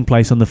collection taking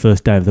place on the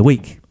first day of the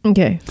week.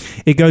 Okay.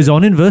 It goes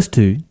on in verse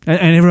 2,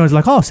 and everyone's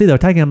like, oh, see, they were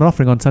taking an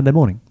offering on Sunday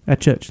morning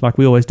at church, like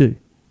we always do.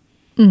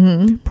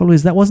 Mm-hmm. Probably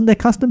that wasn't their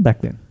custom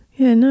back then.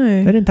 Yeah,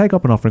 no. They didn't take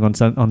up an offering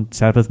on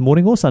Sabbath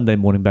morning or Sunday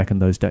morning back in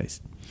those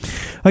days.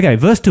 Okay,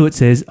 verse 2, it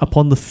says,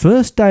 upon the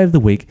first day of the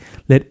week,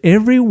 let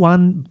every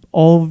one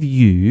of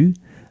you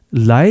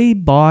lay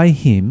by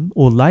him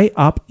or lay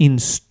up in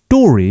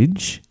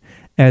storage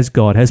as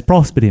God has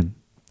prospered him,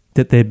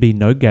 that there be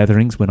no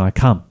gatherings when I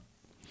come.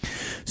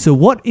 So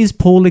what is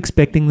Paul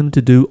expecting them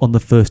to do on the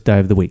first day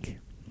of the week?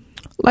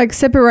 Like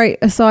separate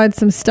aside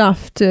some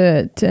stuff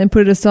and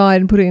put it aside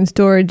and put it in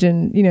storage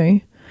and,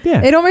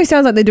 Yeah. It almost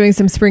sounds like they're doing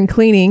some spring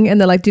cleaning and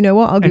they're like, do you know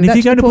what? I'll give And that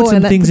if you're to going to Paul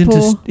and that to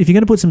Paul. if you're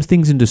going to put some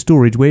things into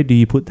storage, where do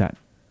you put that?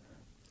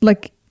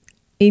 Like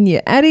in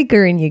your attic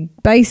or in your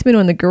basement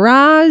or in the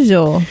garage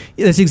or?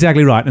 Yeah, that's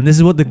exactly right. And this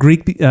is what the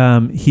Greek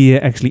here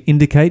actually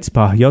indicates,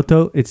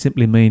 parhioto. It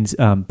simply means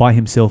by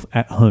himself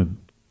at home.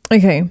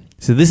 Okay.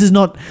 So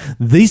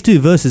these two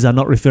verses are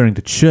not referring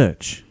to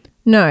church.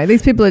 No,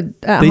 these people are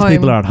at home. These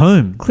people are at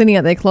home. Cleaning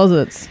out their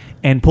closets.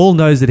 And Paul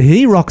knows that if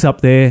he rocks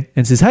up there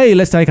and says, hey,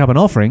 let's take up an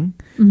offering,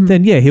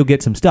 then yeah, he'll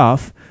get some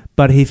stuff.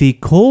 But if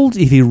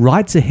he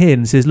writes ahead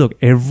and says, look,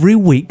 every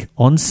week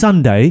on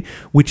Sunday,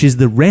 which is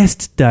the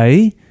rest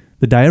day,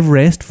 the day of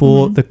rest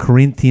for the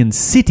Corinthian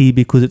city,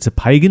 because it's a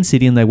pagan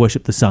city and they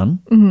worship the sun.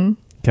 Mm-hmm.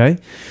 Okay.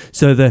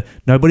 So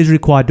nobody's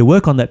required to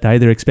work on that day.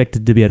 They're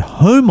expected to be at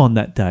home on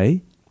that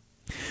day.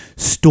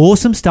 Store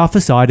some stuff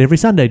aside every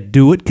Sunday.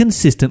 Do it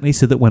consistently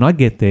so that when I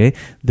get there,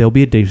 there'll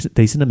be a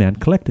decent amount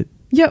collected.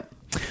 Yep.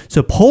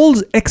 So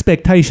Paul's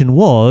expectation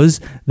was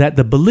that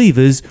the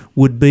believers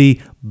would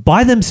be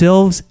by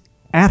themselves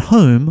at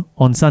home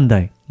on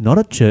Sunday, not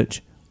at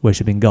church,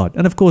 worshipping God.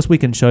 And of course, we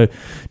can show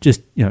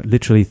just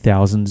literally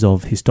thousands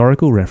of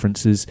historical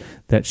references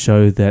that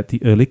show that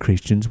the early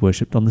Christians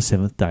worshipped on the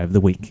seventh day of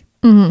the week.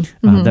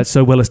 Mm-hmm. That's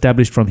so well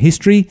established from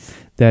history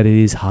that it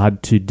is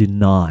hard to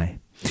deny.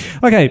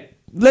 Okay.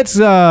 Let's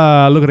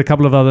look at a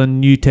couple of other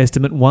New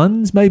Testament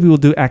ones. Maybe we'll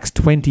do Acts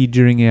 20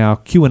 during our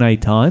Q&A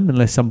time,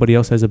 unless somebody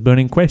else has a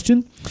burning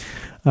question.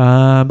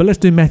 But let's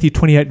do Matthew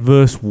 28,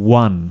 verse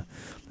 1.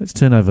 Let's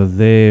turn over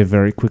there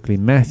very quickly.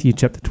 Matthew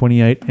chapter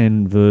 28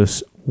 and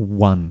verse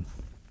 1.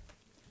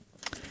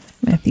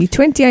 Matthew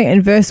 28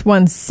 and verse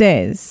 1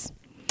 says,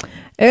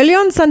 early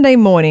on Sunday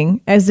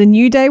morning, as the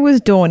new day was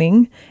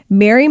dawning,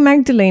 Mary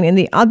Magdalene and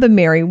the other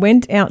Mary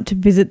went out to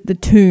visit the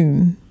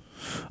tomb.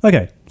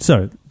 Okay,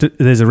 so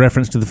there's a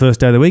reference to the first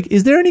day of the week.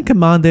 Is there any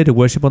command there to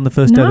worship on the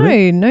first day of the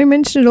week? No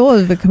mention at all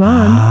of the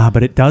command.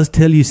 But it does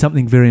tell you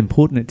something very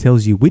important. It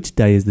tells you which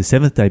day is the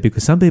seventh day,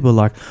 because some people are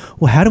like,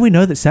 well, how do we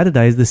know that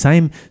Saturday is the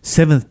same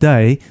seventh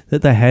day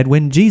that they had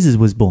when Jesus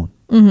was born?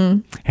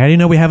 Mm-hmm. How do you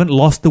know we haven't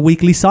lost the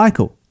weekly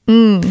cycle?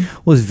 Well,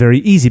 it's very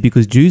easy,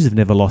 because Jews have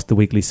never lost the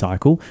weekly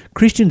cycle.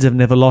 Christians have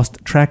never lost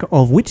track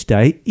of which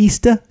day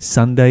Easter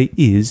Sunday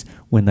is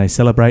when they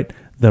celebrate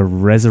the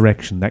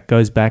resurrection. That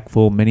goes back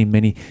for many,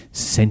 many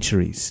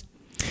centuries.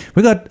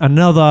 We've got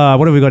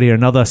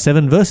another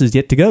 7 verses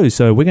yet to go,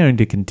 so we're going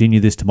to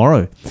continue this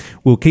tomorrow.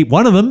 We'll keep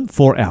one of them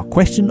for our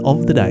question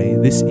of the day.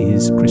 This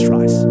is Chris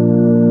Rice.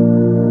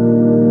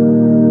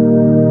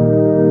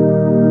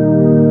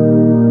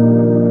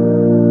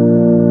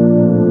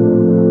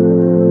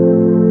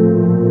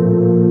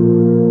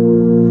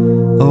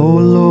 O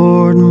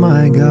Lord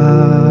my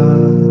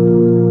God,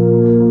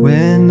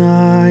 when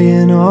I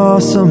in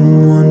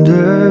awesome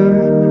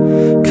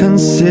wonder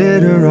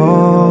consider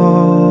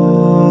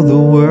all the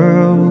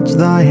worlds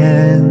thy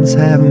hands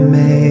have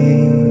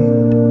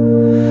made,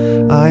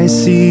 I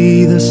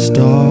see the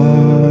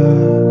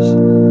stars,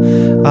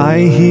 I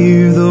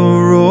hear the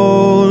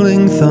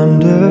rolling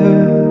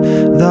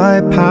thunder,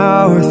 thy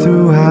power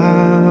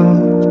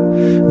throughout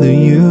the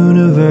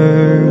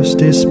universe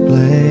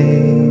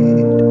displayed.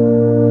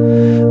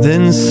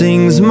 Then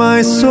sings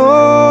my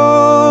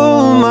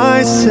soul,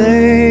 my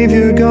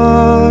Savior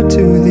God,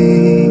 to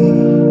thee.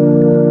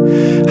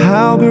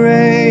 How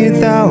great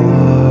thou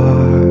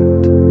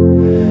art,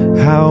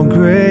 how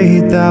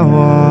great thou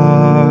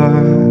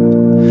art.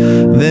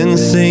 Then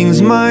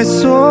sings my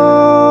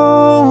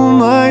soul,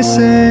 my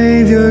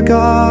Savior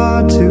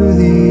God, to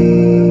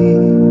thee.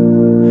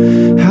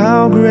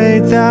 How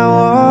great thou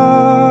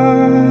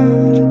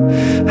art,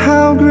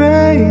 how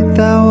great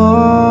thou art.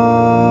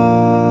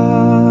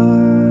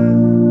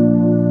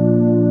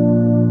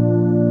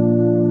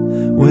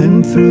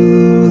 When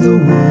through the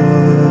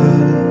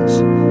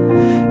woods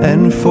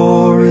and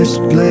forest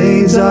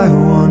glades I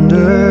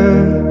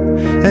wander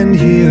and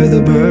hear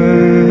the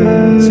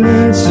birds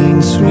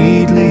sing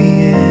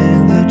sweetly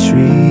in the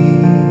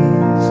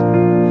trees,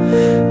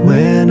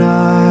 when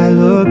I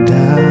look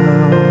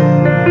down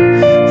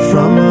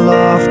from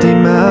lofty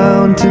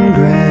mountain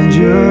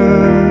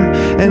grandeur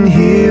and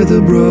hear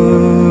the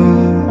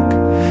brook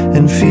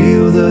and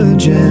feel the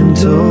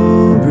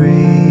gentle breeze,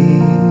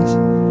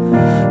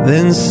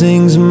 then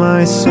sings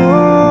my soul,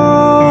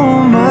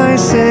 my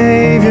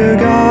Savior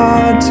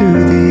God, to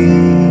thee.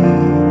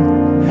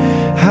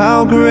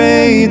 how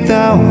great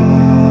thou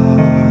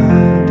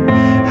art,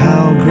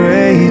 how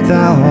great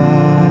thou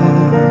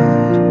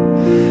art.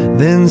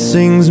 Then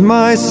sings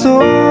my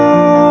soul,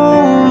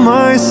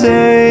 my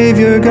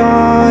Savior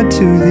God,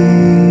 to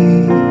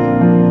thee.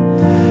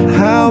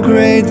 How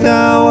great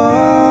thou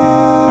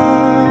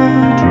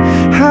art,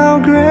 how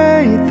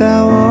great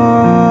thou art.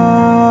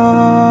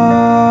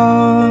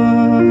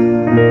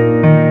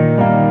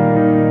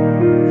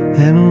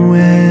 And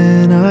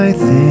when I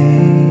think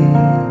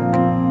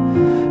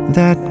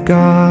that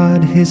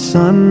God his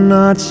Son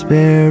not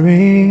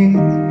sparing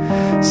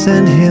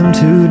sent him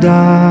to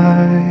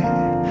die,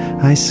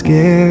 I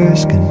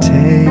scarce can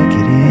take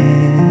it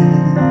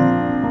in,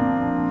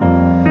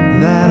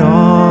 that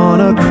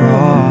on a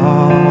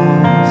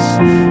cross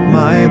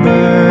my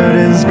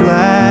burdens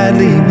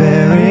gladly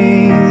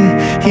bearing,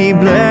 he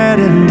bled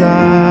and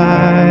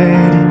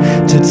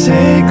died to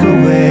take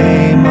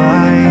away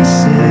my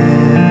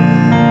sin.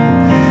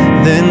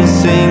 Then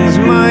sings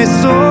my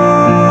soul,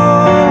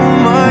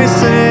 my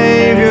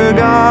Savior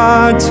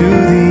God, to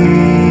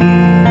thee.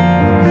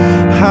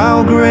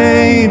 How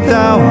great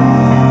thou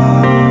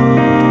art,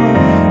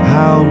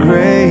 how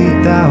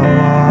great thou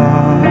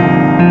art.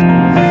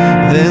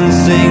 Then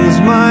sings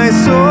my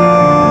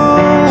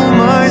soul,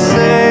 my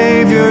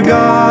Savior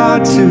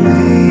God, to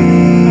thee.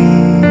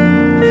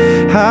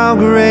 How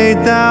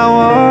great thou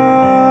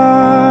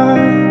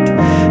art,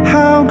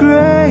 how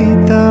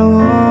great thou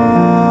art.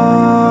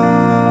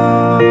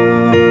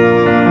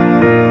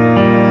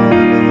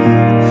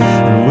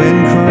 And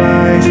when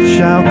Christ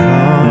shall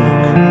come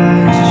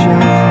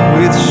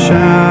with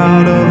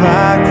shout of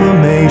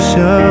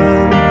acclamation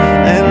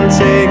and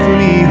take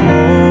me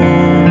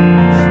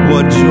home,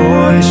 what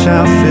joy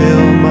shall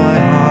fill my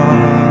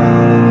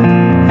heart.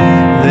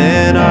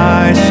 Then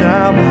I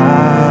shall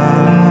bow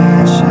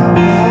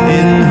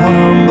in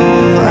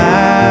humble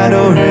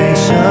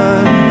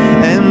adoration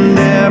and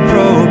there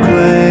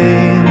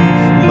proclaim,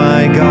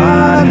 my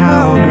God,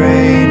 how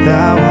great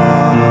thou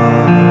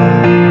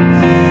art.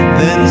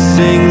 Then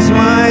sings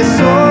my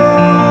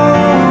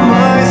soul,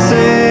 my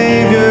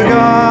Savior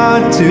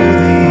God, to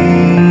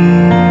thee.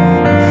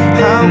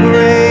 How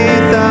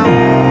great thou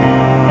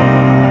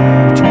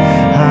art,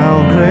 how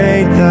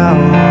great thou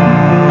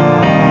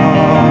art.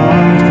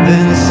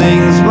 Then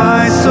sings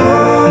my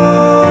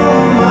soul,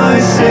 my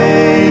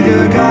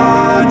Savior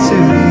God, to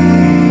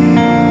thee.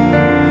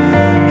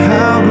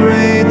 How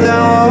great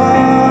thou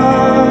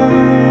art,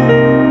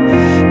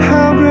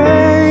 how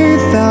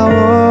great thou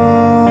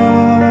art,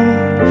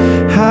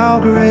 how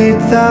great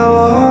thou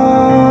art,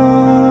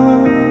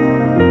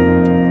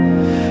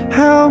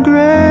 how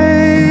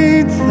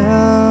great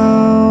thou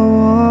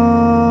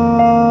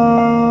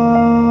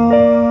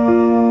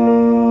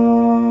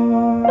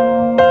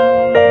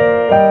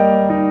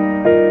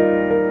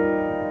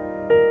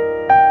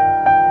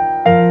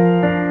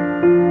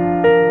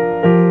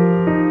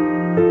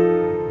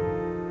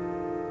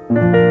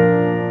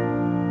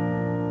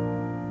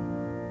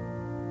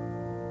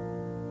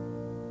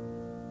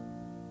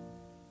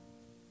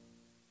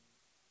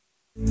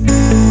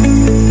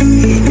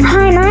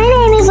Hi, my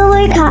name is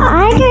Luca.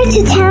 I go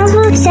to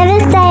Townsville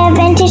Seventh-day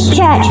Adventist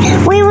Church.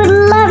 We would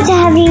love to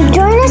have you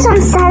join us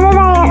on Saturday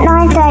at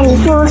 9:30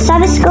 for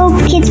Sabbath School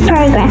Kids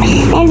program,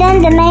 and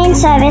then the main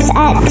service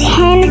at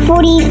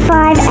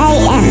 10:45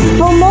 a.m.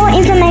 For more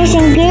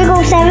information,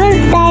 Google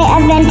Seventh-day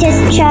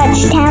Adventist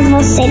Church,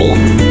 Townsville City.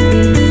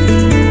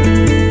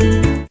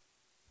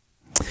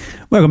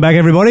 Welcome back,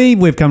 everybody.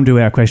 We've come to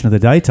our question of the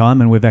day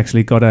time, and we've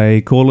actually got a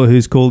caller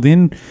who's called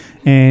in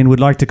and would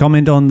like to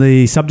comment on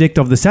the subject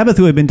of the Sabbath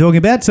we've been talking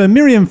about. So,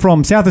 Miriam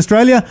from South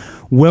Australia,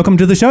 welcome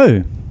to the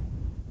show.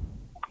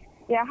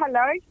 Yeah,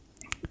 hello.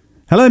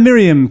 Hello,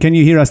 Miriam. Can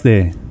you hear us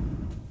there?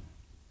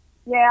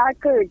 Yeah, I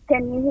could.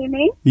 Can you hear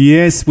me?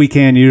 Yes, we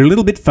can. You're a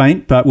little bit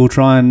faint, but we'll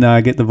try and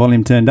get the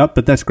volume turned up,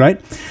 but that's great.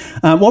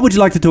 What would you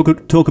like to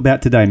talk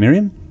about today,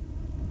 Miriam?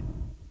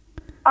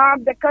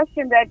 The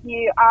question that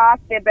you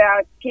asked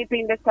about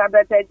keeping the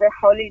Sabbath as a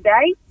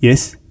holiday.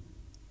 Yes.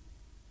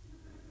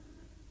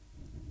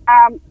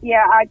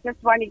 Yeah, I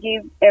just want to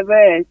give a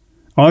verse.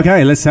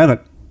 Okay, let's have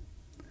it.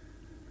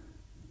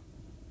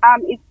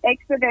 It's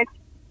Exodus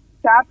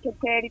chapter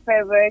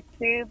 35, verse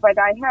 2, but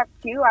I have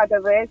two other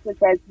verses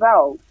as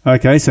well.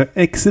 Okay, so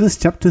Exodus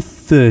chapter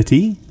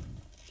 30.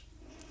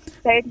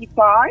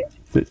 35.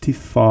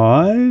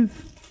 35.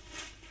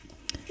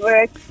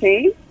 Verse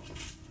 2.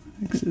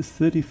 Exodus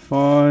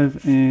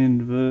 35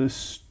 and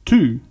verse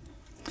 2.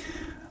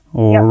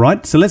 All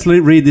right, so let's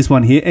read this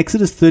one here.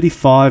 Exodus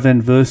 35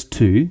 and verse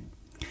 2.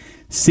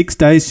 6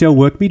 days shall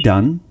work be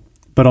done,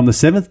 but on the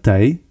seventh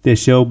day there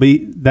shall be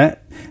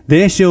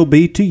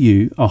to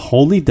you a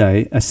holy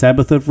day, a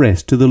Sabbath of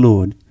rest to the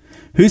Lord.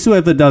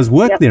 Whosoever does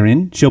work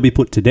therein shall be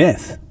put to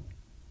death.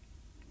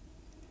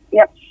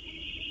 Yep.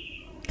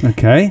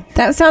 Okay.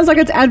 That sounds like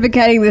it's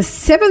advocating the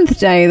seventh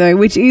day, though,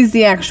 which is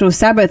the actual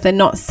Sabbath and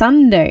not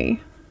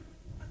Sunday.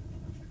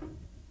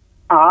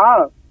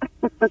 Oh.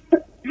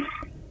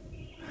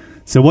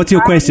 So what's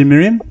your question,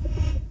 Miriam?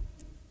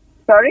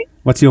 Sorry?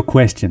 What's your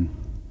question?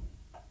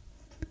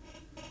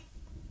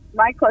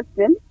 my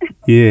question.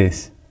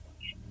 Yes.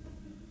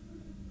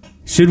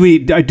 Should we?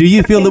 Do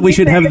you feel that we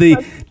should have the?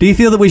 Do you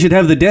feel that we should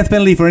have the death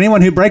penalty for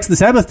anyone who breaks the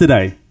Sabbath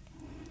today?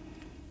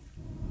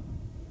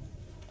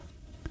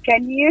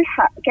 Can you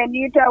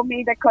tell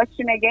me the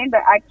question again,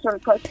 the actual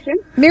question?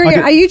 Miriam,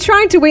 Okay. are you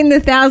trying to win the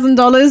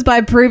 $1,000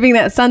 by proving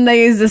that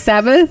Sunday is the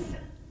Sabbath?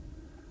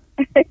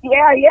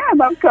 Yeah,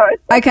 of course.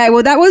 Okay,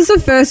 well, that was the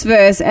first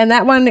verse, and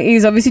that one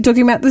is obviously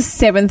talking about the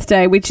seventh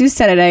day, which is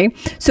Saturday.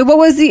 So what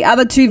was the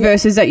other two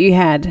verses that you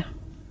had?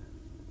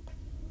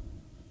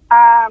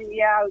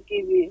 Yeah, I'll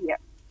give you. Yeah.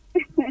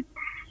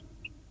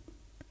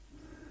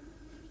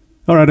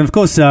 All right, and of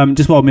course,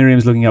 just while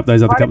Miriam's looking up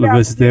those other What couple of about-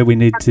 verses there, we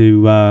need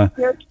to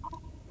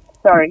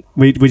Sorry.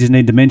 we just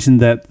need to mention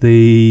that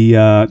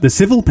the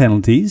civil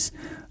penalties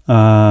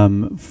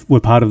were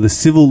part of the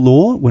civil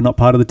law, were not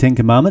part of the Ten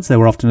Commandments. They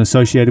were often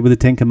associated with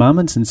the Ten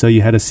Commandments, and so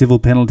you had a civil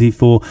penalty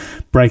for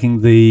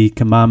breaking the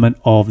commandment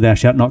of "Thou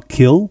shalt not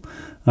kill,"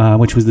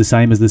 which was the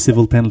same as the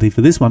civil penalty for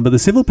this one. But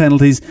the civil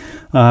penalties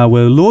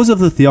were laws of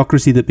the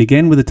theocracy that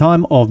began with the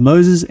time of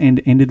Moses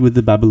and ended with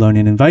the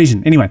Babylonian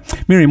invasion. Anyway,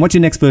 Miriam, what's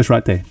your next verse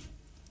right there?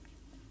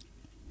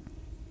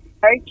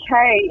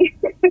 Okay.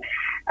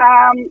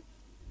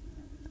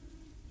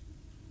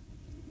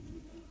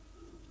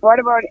 What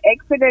about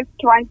Exodus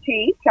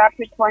 20,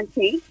 chapter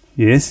 20,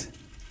 Yes.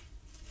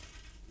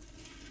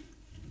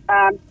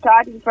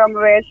 starting from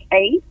verse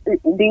 8?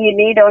 Do you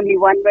need only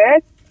one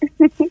verse?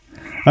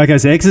 Okay,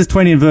 so Exodus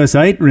 20 and verse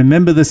 8,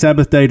 remember the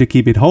Sabbath day to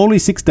keep it holy.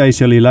 6 days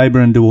shall you labour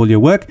and do all your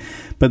work,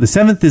 but the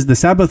seventh is the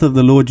Sabbath of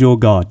the Lord your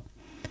God.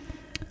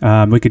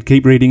 We could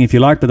keep reading if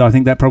you like, but I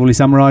think that probably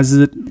summarises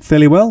it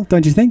fairly well,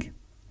 don't you think?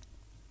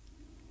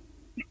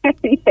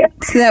 Yeah.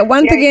 So that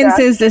once Yeah, again yeah.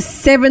 says the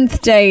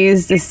seventh day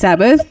is the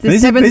Sabbath, the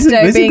These are- seventh these are-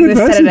 day these are being good the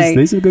verses. Saturday.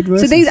 These are good So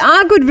verses. these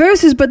are good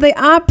verses, but they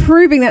are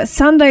proving that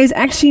Sunday is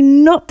actually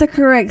not the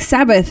correct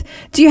Sabbath.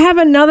 Do you have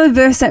another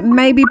verse that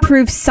maybe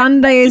proves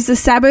Sunday is the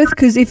Sabbath?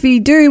 Because if you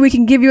do, we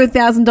can give you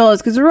 $1,000.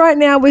 Because right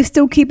now we're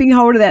still keeping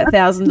hold of that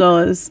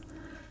 $1,000.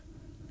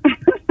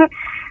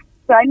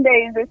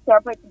 Sunday is the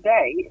Sabbath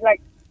day.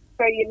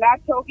 So you're not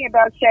talking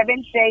about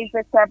 7 days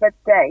the Sabbath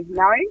day,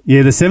 no?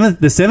 Yeah, the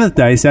seventh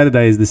day,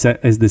 Saturday, is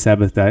the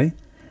Sabbath day.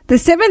 The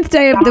seventh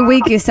day of the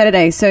week is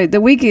Saturday. So the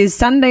week is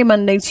Sunday,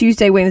 Monday,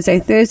 Tuesday, Wednesday,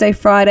 Thursday,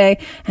 Friday.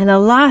 And the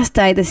last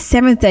day, the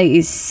seventh day,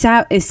 is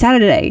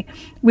Saturday,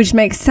 which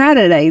makes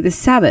Saturday the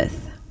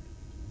Sabbath.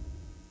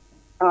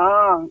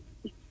 Oh.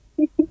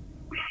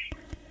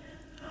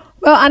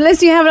 Well,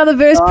 unless you have another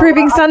verse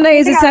proving Sunday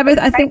is the Sabbath,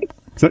 I think...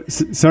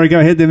 Sorry, go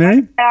ahead there,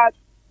 Miriam.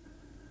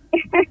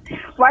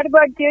 What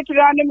about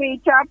Deuteronomy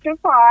chapter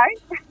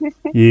 5?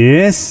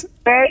 Yes.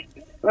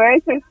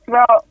 Verses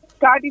 12,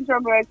 starting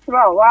from verse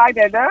 12. I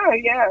don't know,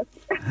 yes.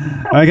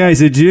 Okay,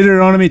 so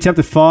Deuteronomy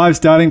chapter 5,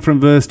 starting from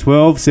verse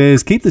 12,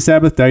 says, keep the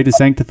Sabbath day to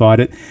sanctify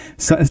it,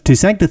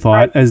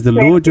 as the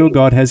Lord your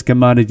God has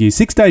commanded you.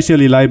 6 days shall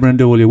you labour and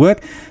do all your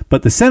work,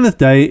 but the seventh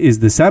day is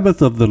the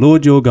Sabbath of the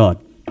Lord your God.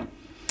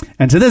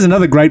 And so there's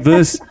another great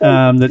verse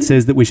that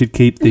says that we should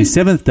keep the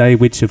seventh day,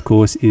 which of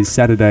course is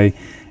Saturday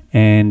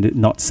and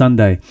not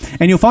Sunday.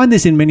 And you'll find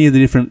this in many of the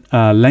different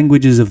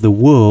languages of the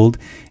world,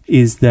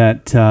 is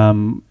that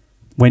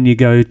when you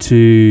go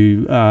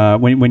to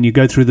when you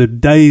go through the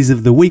days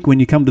of the week, when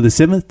you come to the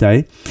seventh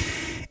day,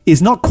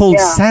 is not called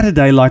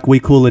Saturday like we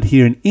call it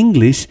here in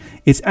English.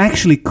 It's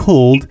actually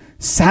called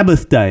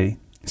Sabbath day.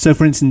 So,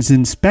 for instance,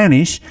 in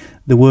Spanish,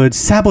 the word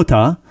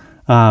sabota,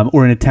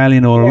 or in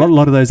Italian or a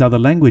lot of those other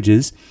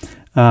languages,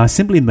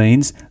 simply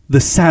means the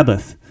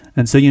Sabbath.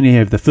 And so you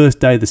have the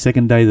first day, the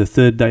second day, the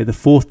third day, the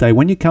fourth day.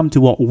 When you come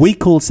to what we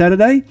call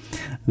Saturday,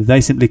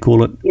 they simply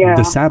call it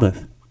the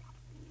Sabbath.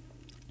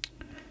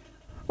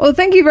 Well,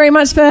 thank you very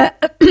much for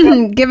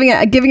giving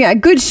it a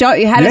good shot.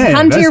 You had us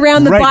hunting that's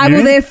around the great, Bible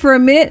Miriam. there for a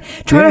minute,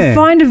 trying to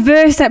find a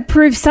verse that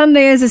proves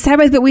Sunday as a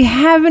Sabbath, but we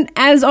haven't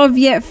as of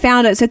yet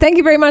found it. So thank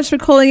you very much for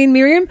calling in,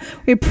 Miriam.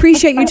 We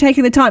appreciate you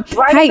taking the time.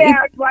 What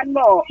about one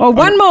more? Oh,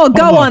 one more.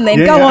 Go on then.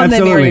 Yeah, Go on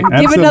then, absolutely.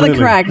 Miriam. Give it another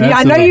crack. I know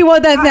Absolutely. you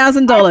want that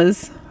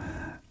 $1,000.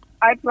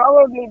 I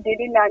probably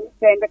didn't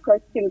understand the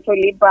question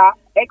fully, but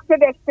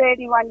Exodus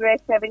 31, verse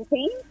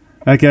 17.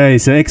 Okay,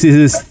 so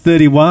Exodus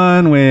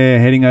 31, we're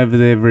heading over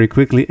there very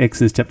quickly.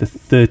 Exodus chapter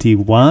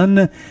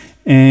 31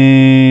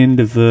 and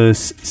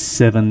verse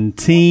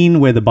 17,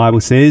 where the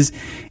Bible says,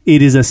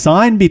 it is a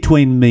sign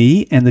between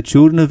me and the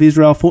children of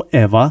Israel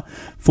forever,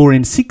 for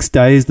in 6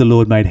 days the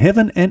Lord made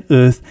heaven and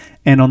earth,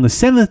 and on the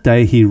seventh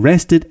day he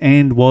rested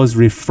and was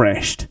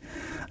refreshed.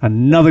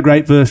 Another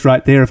great verse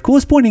right there, of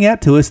course, pointing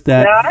out to us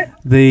that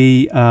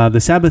the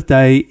Sabbath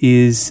day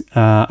is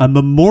a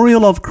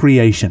memorial of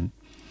creation.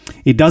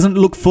 It doesn't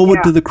look forward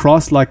to the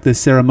cross like the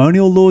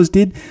ceremonial laws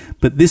did,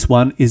 but this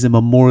one is a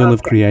memorial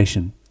of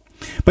creation.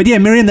 But yeah,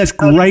 Miriam, that's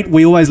great.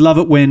 We always love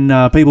it when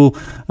people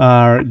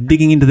are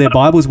digging into their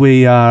Bibles.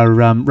 We are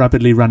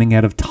rapidly running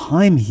out of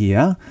time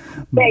here.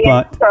 Yeah,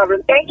 but no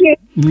problem. Thank you.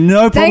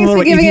 no problem. Thanks at for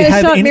all. giving If you it a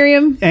have shot,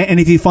 Miriam. And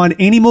if you find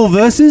any more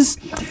verses,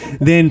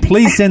 then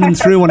please send them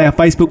through on our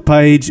Facebook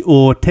page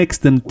or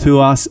text them to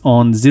us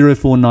on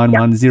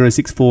 0491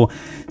 064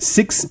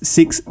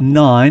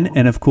 669.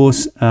 And of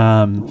course,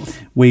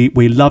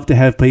 we love to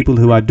have people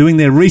who are doing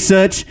their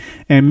research.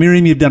 And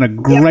Miriam, you've done a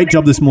great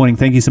job this morning.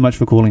 Thank you so much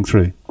for calling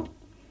through.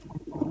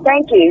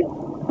 Thank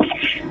you.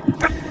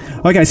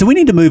 Okay, so we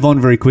need to move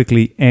on very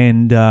quickly,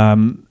 and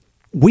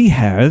we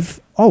have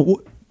our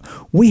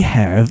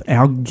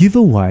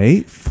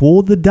giveaway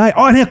for the day.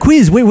 Oh, and our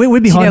quiz. We're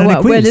behind Do you know on what?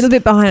 our quiz. We're a little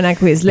bit behind on our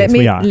quiz. Yes,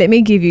 we are. Let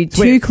me give you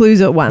two clues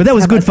at once. But that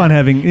was How good about fun that?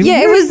 having.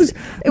 Yeah, it was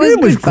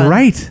good fun.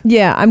 Great.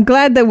 Yeah, I'm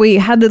glad that we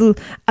had a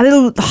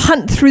little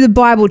hunt through the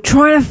Bible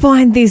trying to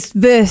find this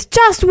verse.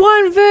 Just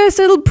one verse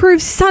that'll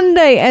prove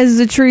Sunday as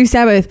the true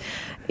Sabbath,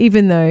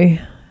 even though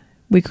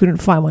we couldn't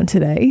find one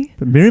today.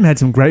 But Miriam had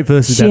some great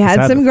verses. She about the had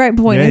Sabbath. some great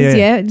pointers,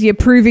 Yeah. You're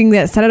proving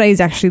that Saturday is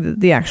actually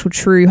the actual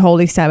true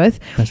Holy Sabbath.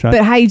 That's right.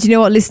 But hey, do you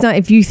know what, listener?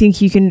 If you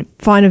think you can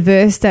find a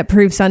verse that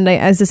proves Sunday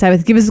as the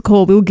Sabbath, give us a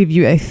call. We'll give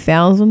you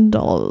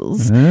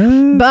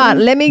 $1,000. But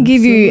let me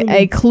give you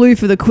a clue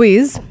for the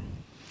quiz.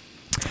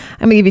 I'm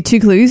going to give you two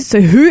clues.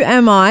 So who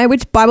am I?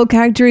 Which Bible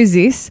character is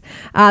this?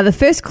 The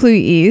fourth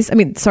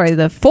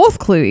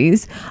clue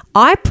is,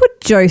 I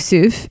put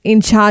Joseph in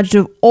charge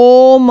of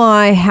all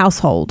my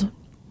household.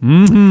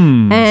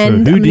 Mm-hmm.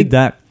 And so who did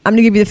that? I'm going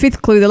to give you the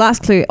fifth clue, the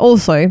last clue.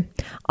 Also,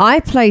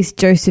 I placed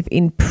Joseph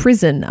in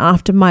prison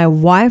after my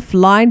wife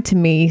lied to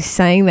me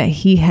saying that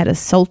he had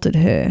assaulted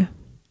her.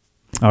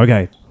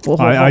 Okay.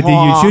 I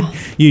think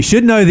you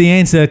should know the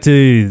answer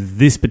to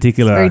this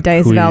particular Very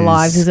Days of Our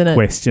Lives, isn't it?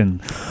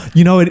 question.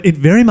 You know, it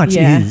very much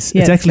is. Yeah,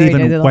 it's actually very Days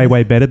of even Our way, Lives.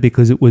 way better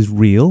because it was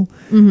real.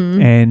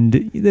 Mm-hmm.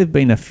 And there have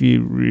been a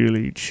few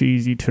really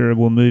cheesy,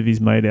 terrible movies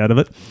made out of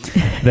it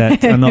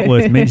that are not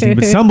worth mentioning.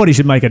 But somebody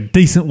should make a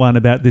decent one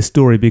about this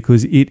story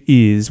because it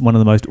is one of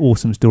the most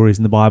awesome stories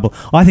in the Bible.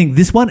 I think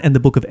this one and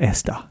the book of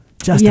Esther.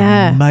 Just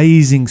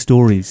amazing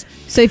stories.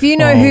 So if you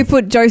know who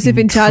put Joseph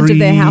in charge of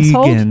their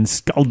household, and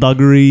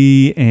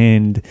skullduggery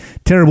and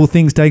terrible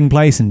things taking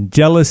place and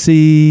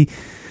jealousy.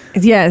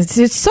 yeah,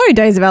 it's so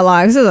Days of Our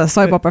Lives. This is a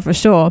soap opera for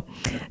sure.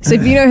 So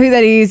if you know who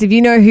that is, if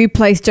you know who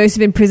placed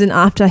Joseph in prison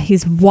after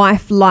his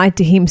wife lied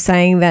to him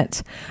saying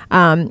that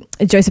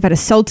Joseph had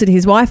assaulted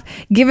his wife,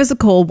 give us a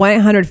call,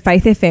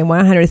 1-800-FAITH-FM,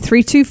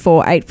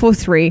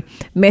 1-800-324-843.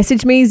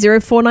 Message me,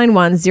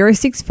 0491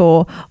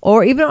 064,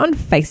 or even on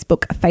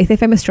Facebook, Faith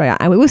FM Australia,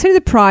 and we will send you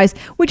the prize,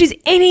 which is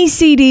any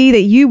CD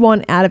that you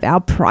want out of our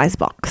prize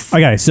box.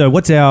 Okay, so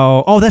what's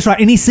our... Oh, that's right,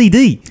 any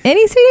CD.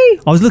 Any CD.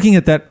 I was looking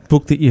at that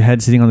book that you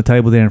had sitting on the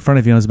table there in front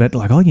of you, and I was about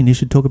like, you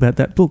should talk about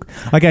that book.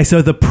 Okay,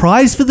 so the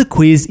prize for the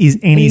quiz is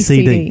any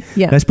CD.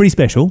 Yeah. That's pretty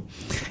special.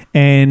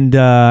 And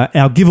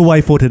our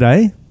giveaway for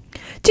today...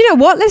 Do you know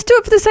what? Let's do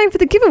it for the same for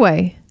the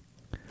giveaway.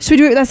 Should we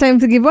do it the same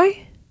for the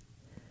giveaway?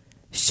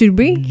 Should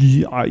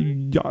we?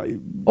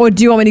 Or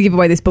do you want me to give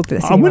away this book?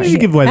 I wanted to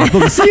give away this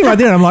book. See right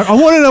there. I'm like, I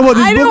want to know what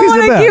this book is about. I don't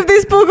want to give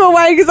this book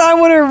away because I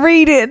want to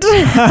read it.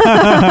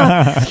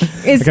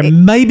 Okay,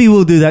 maybe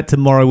we'll do that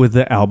tomorrow with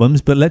the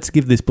albums, but let's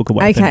give this book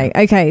away.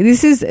 Okay.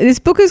 This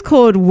book is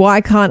called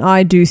Why Can't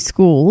I Do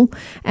School?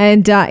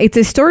 And it's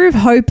a story of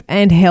hope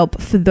and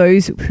help for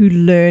those who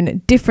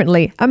learn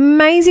differently.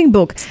 Amazing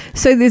book.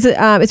 So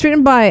it's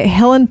written by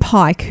Helen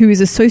Pike, who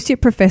is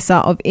Associate Professor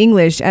of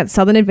English at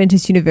Southern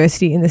Adventist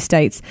University in the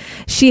States.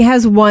 She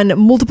has won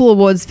multiple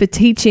awards for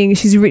teaching.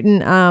 She's written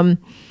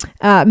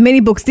many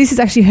books. This is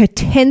actually her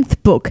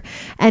 10th book.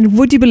 And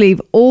would you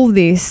believe all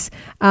this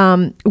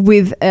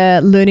with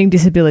learning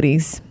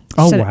disabilities?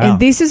 Oh, wow. And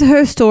this is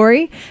her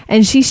story,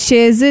 and she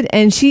shares it,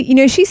 and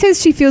she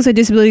says she feels her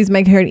disabilities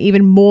make her an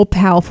even more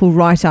powerful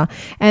writer,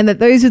 and that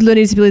those with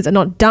learning disabilities are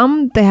not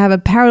dumb. They have a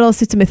parallel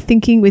system of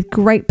thinking with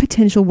great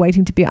potential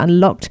waiting to be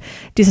unlocked.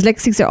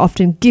 Dyslexics are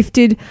often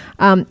gifted.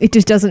 It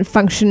just doesn't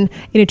function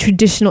in a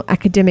traditional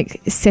academic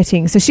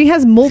setting. So she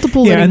has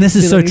multiple learning and this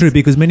is so disabilities. true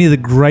because many of the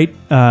great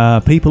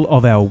people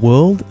of our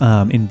world,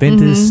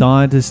 inventors,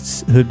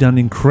 scientists who've done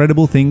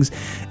incredible things,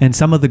 and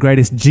some of the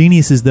greatest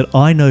geniuses that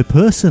I know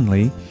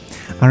personally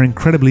are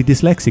incredibly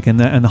dyslexic, and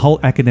the whole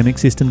academic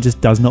system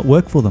just does not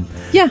work for them.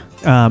 Yeah.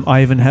 I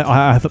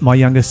have my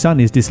youngest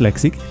son is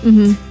dyslexic.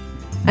 Mm-hmm.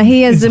 And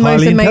he has He's the most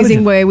highly amazing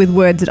intelligent. way with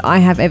words that I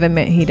have ever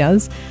met. He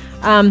does.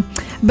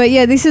 But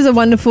yeah, this is a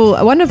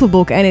wonderful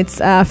book, and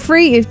it's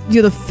free. If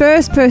you're the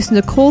first person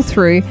to call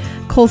through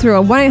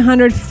on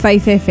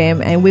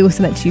 1-800-FAITH-FM, and we will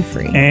send that to you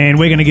free. And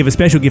we're going to give a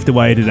special gift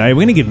away today.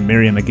 We're going to give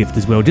Miriam a gift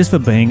as well, just for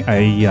being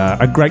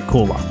a great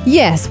caller.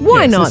 Yes,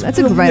 why not? That's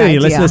a great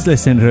idea.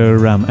 Let's send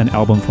her an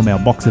album from our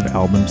box of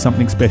albums,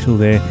 something special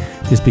there,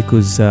 just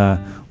because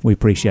we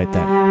appreciate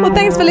that. Well,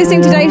 thanks for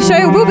listening to today's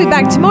show. We'll be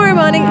back tomorrow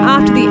morning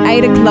after the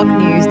 8 o'clock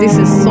news. This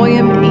is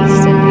Soyam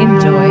Easton.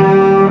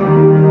 Enjoy.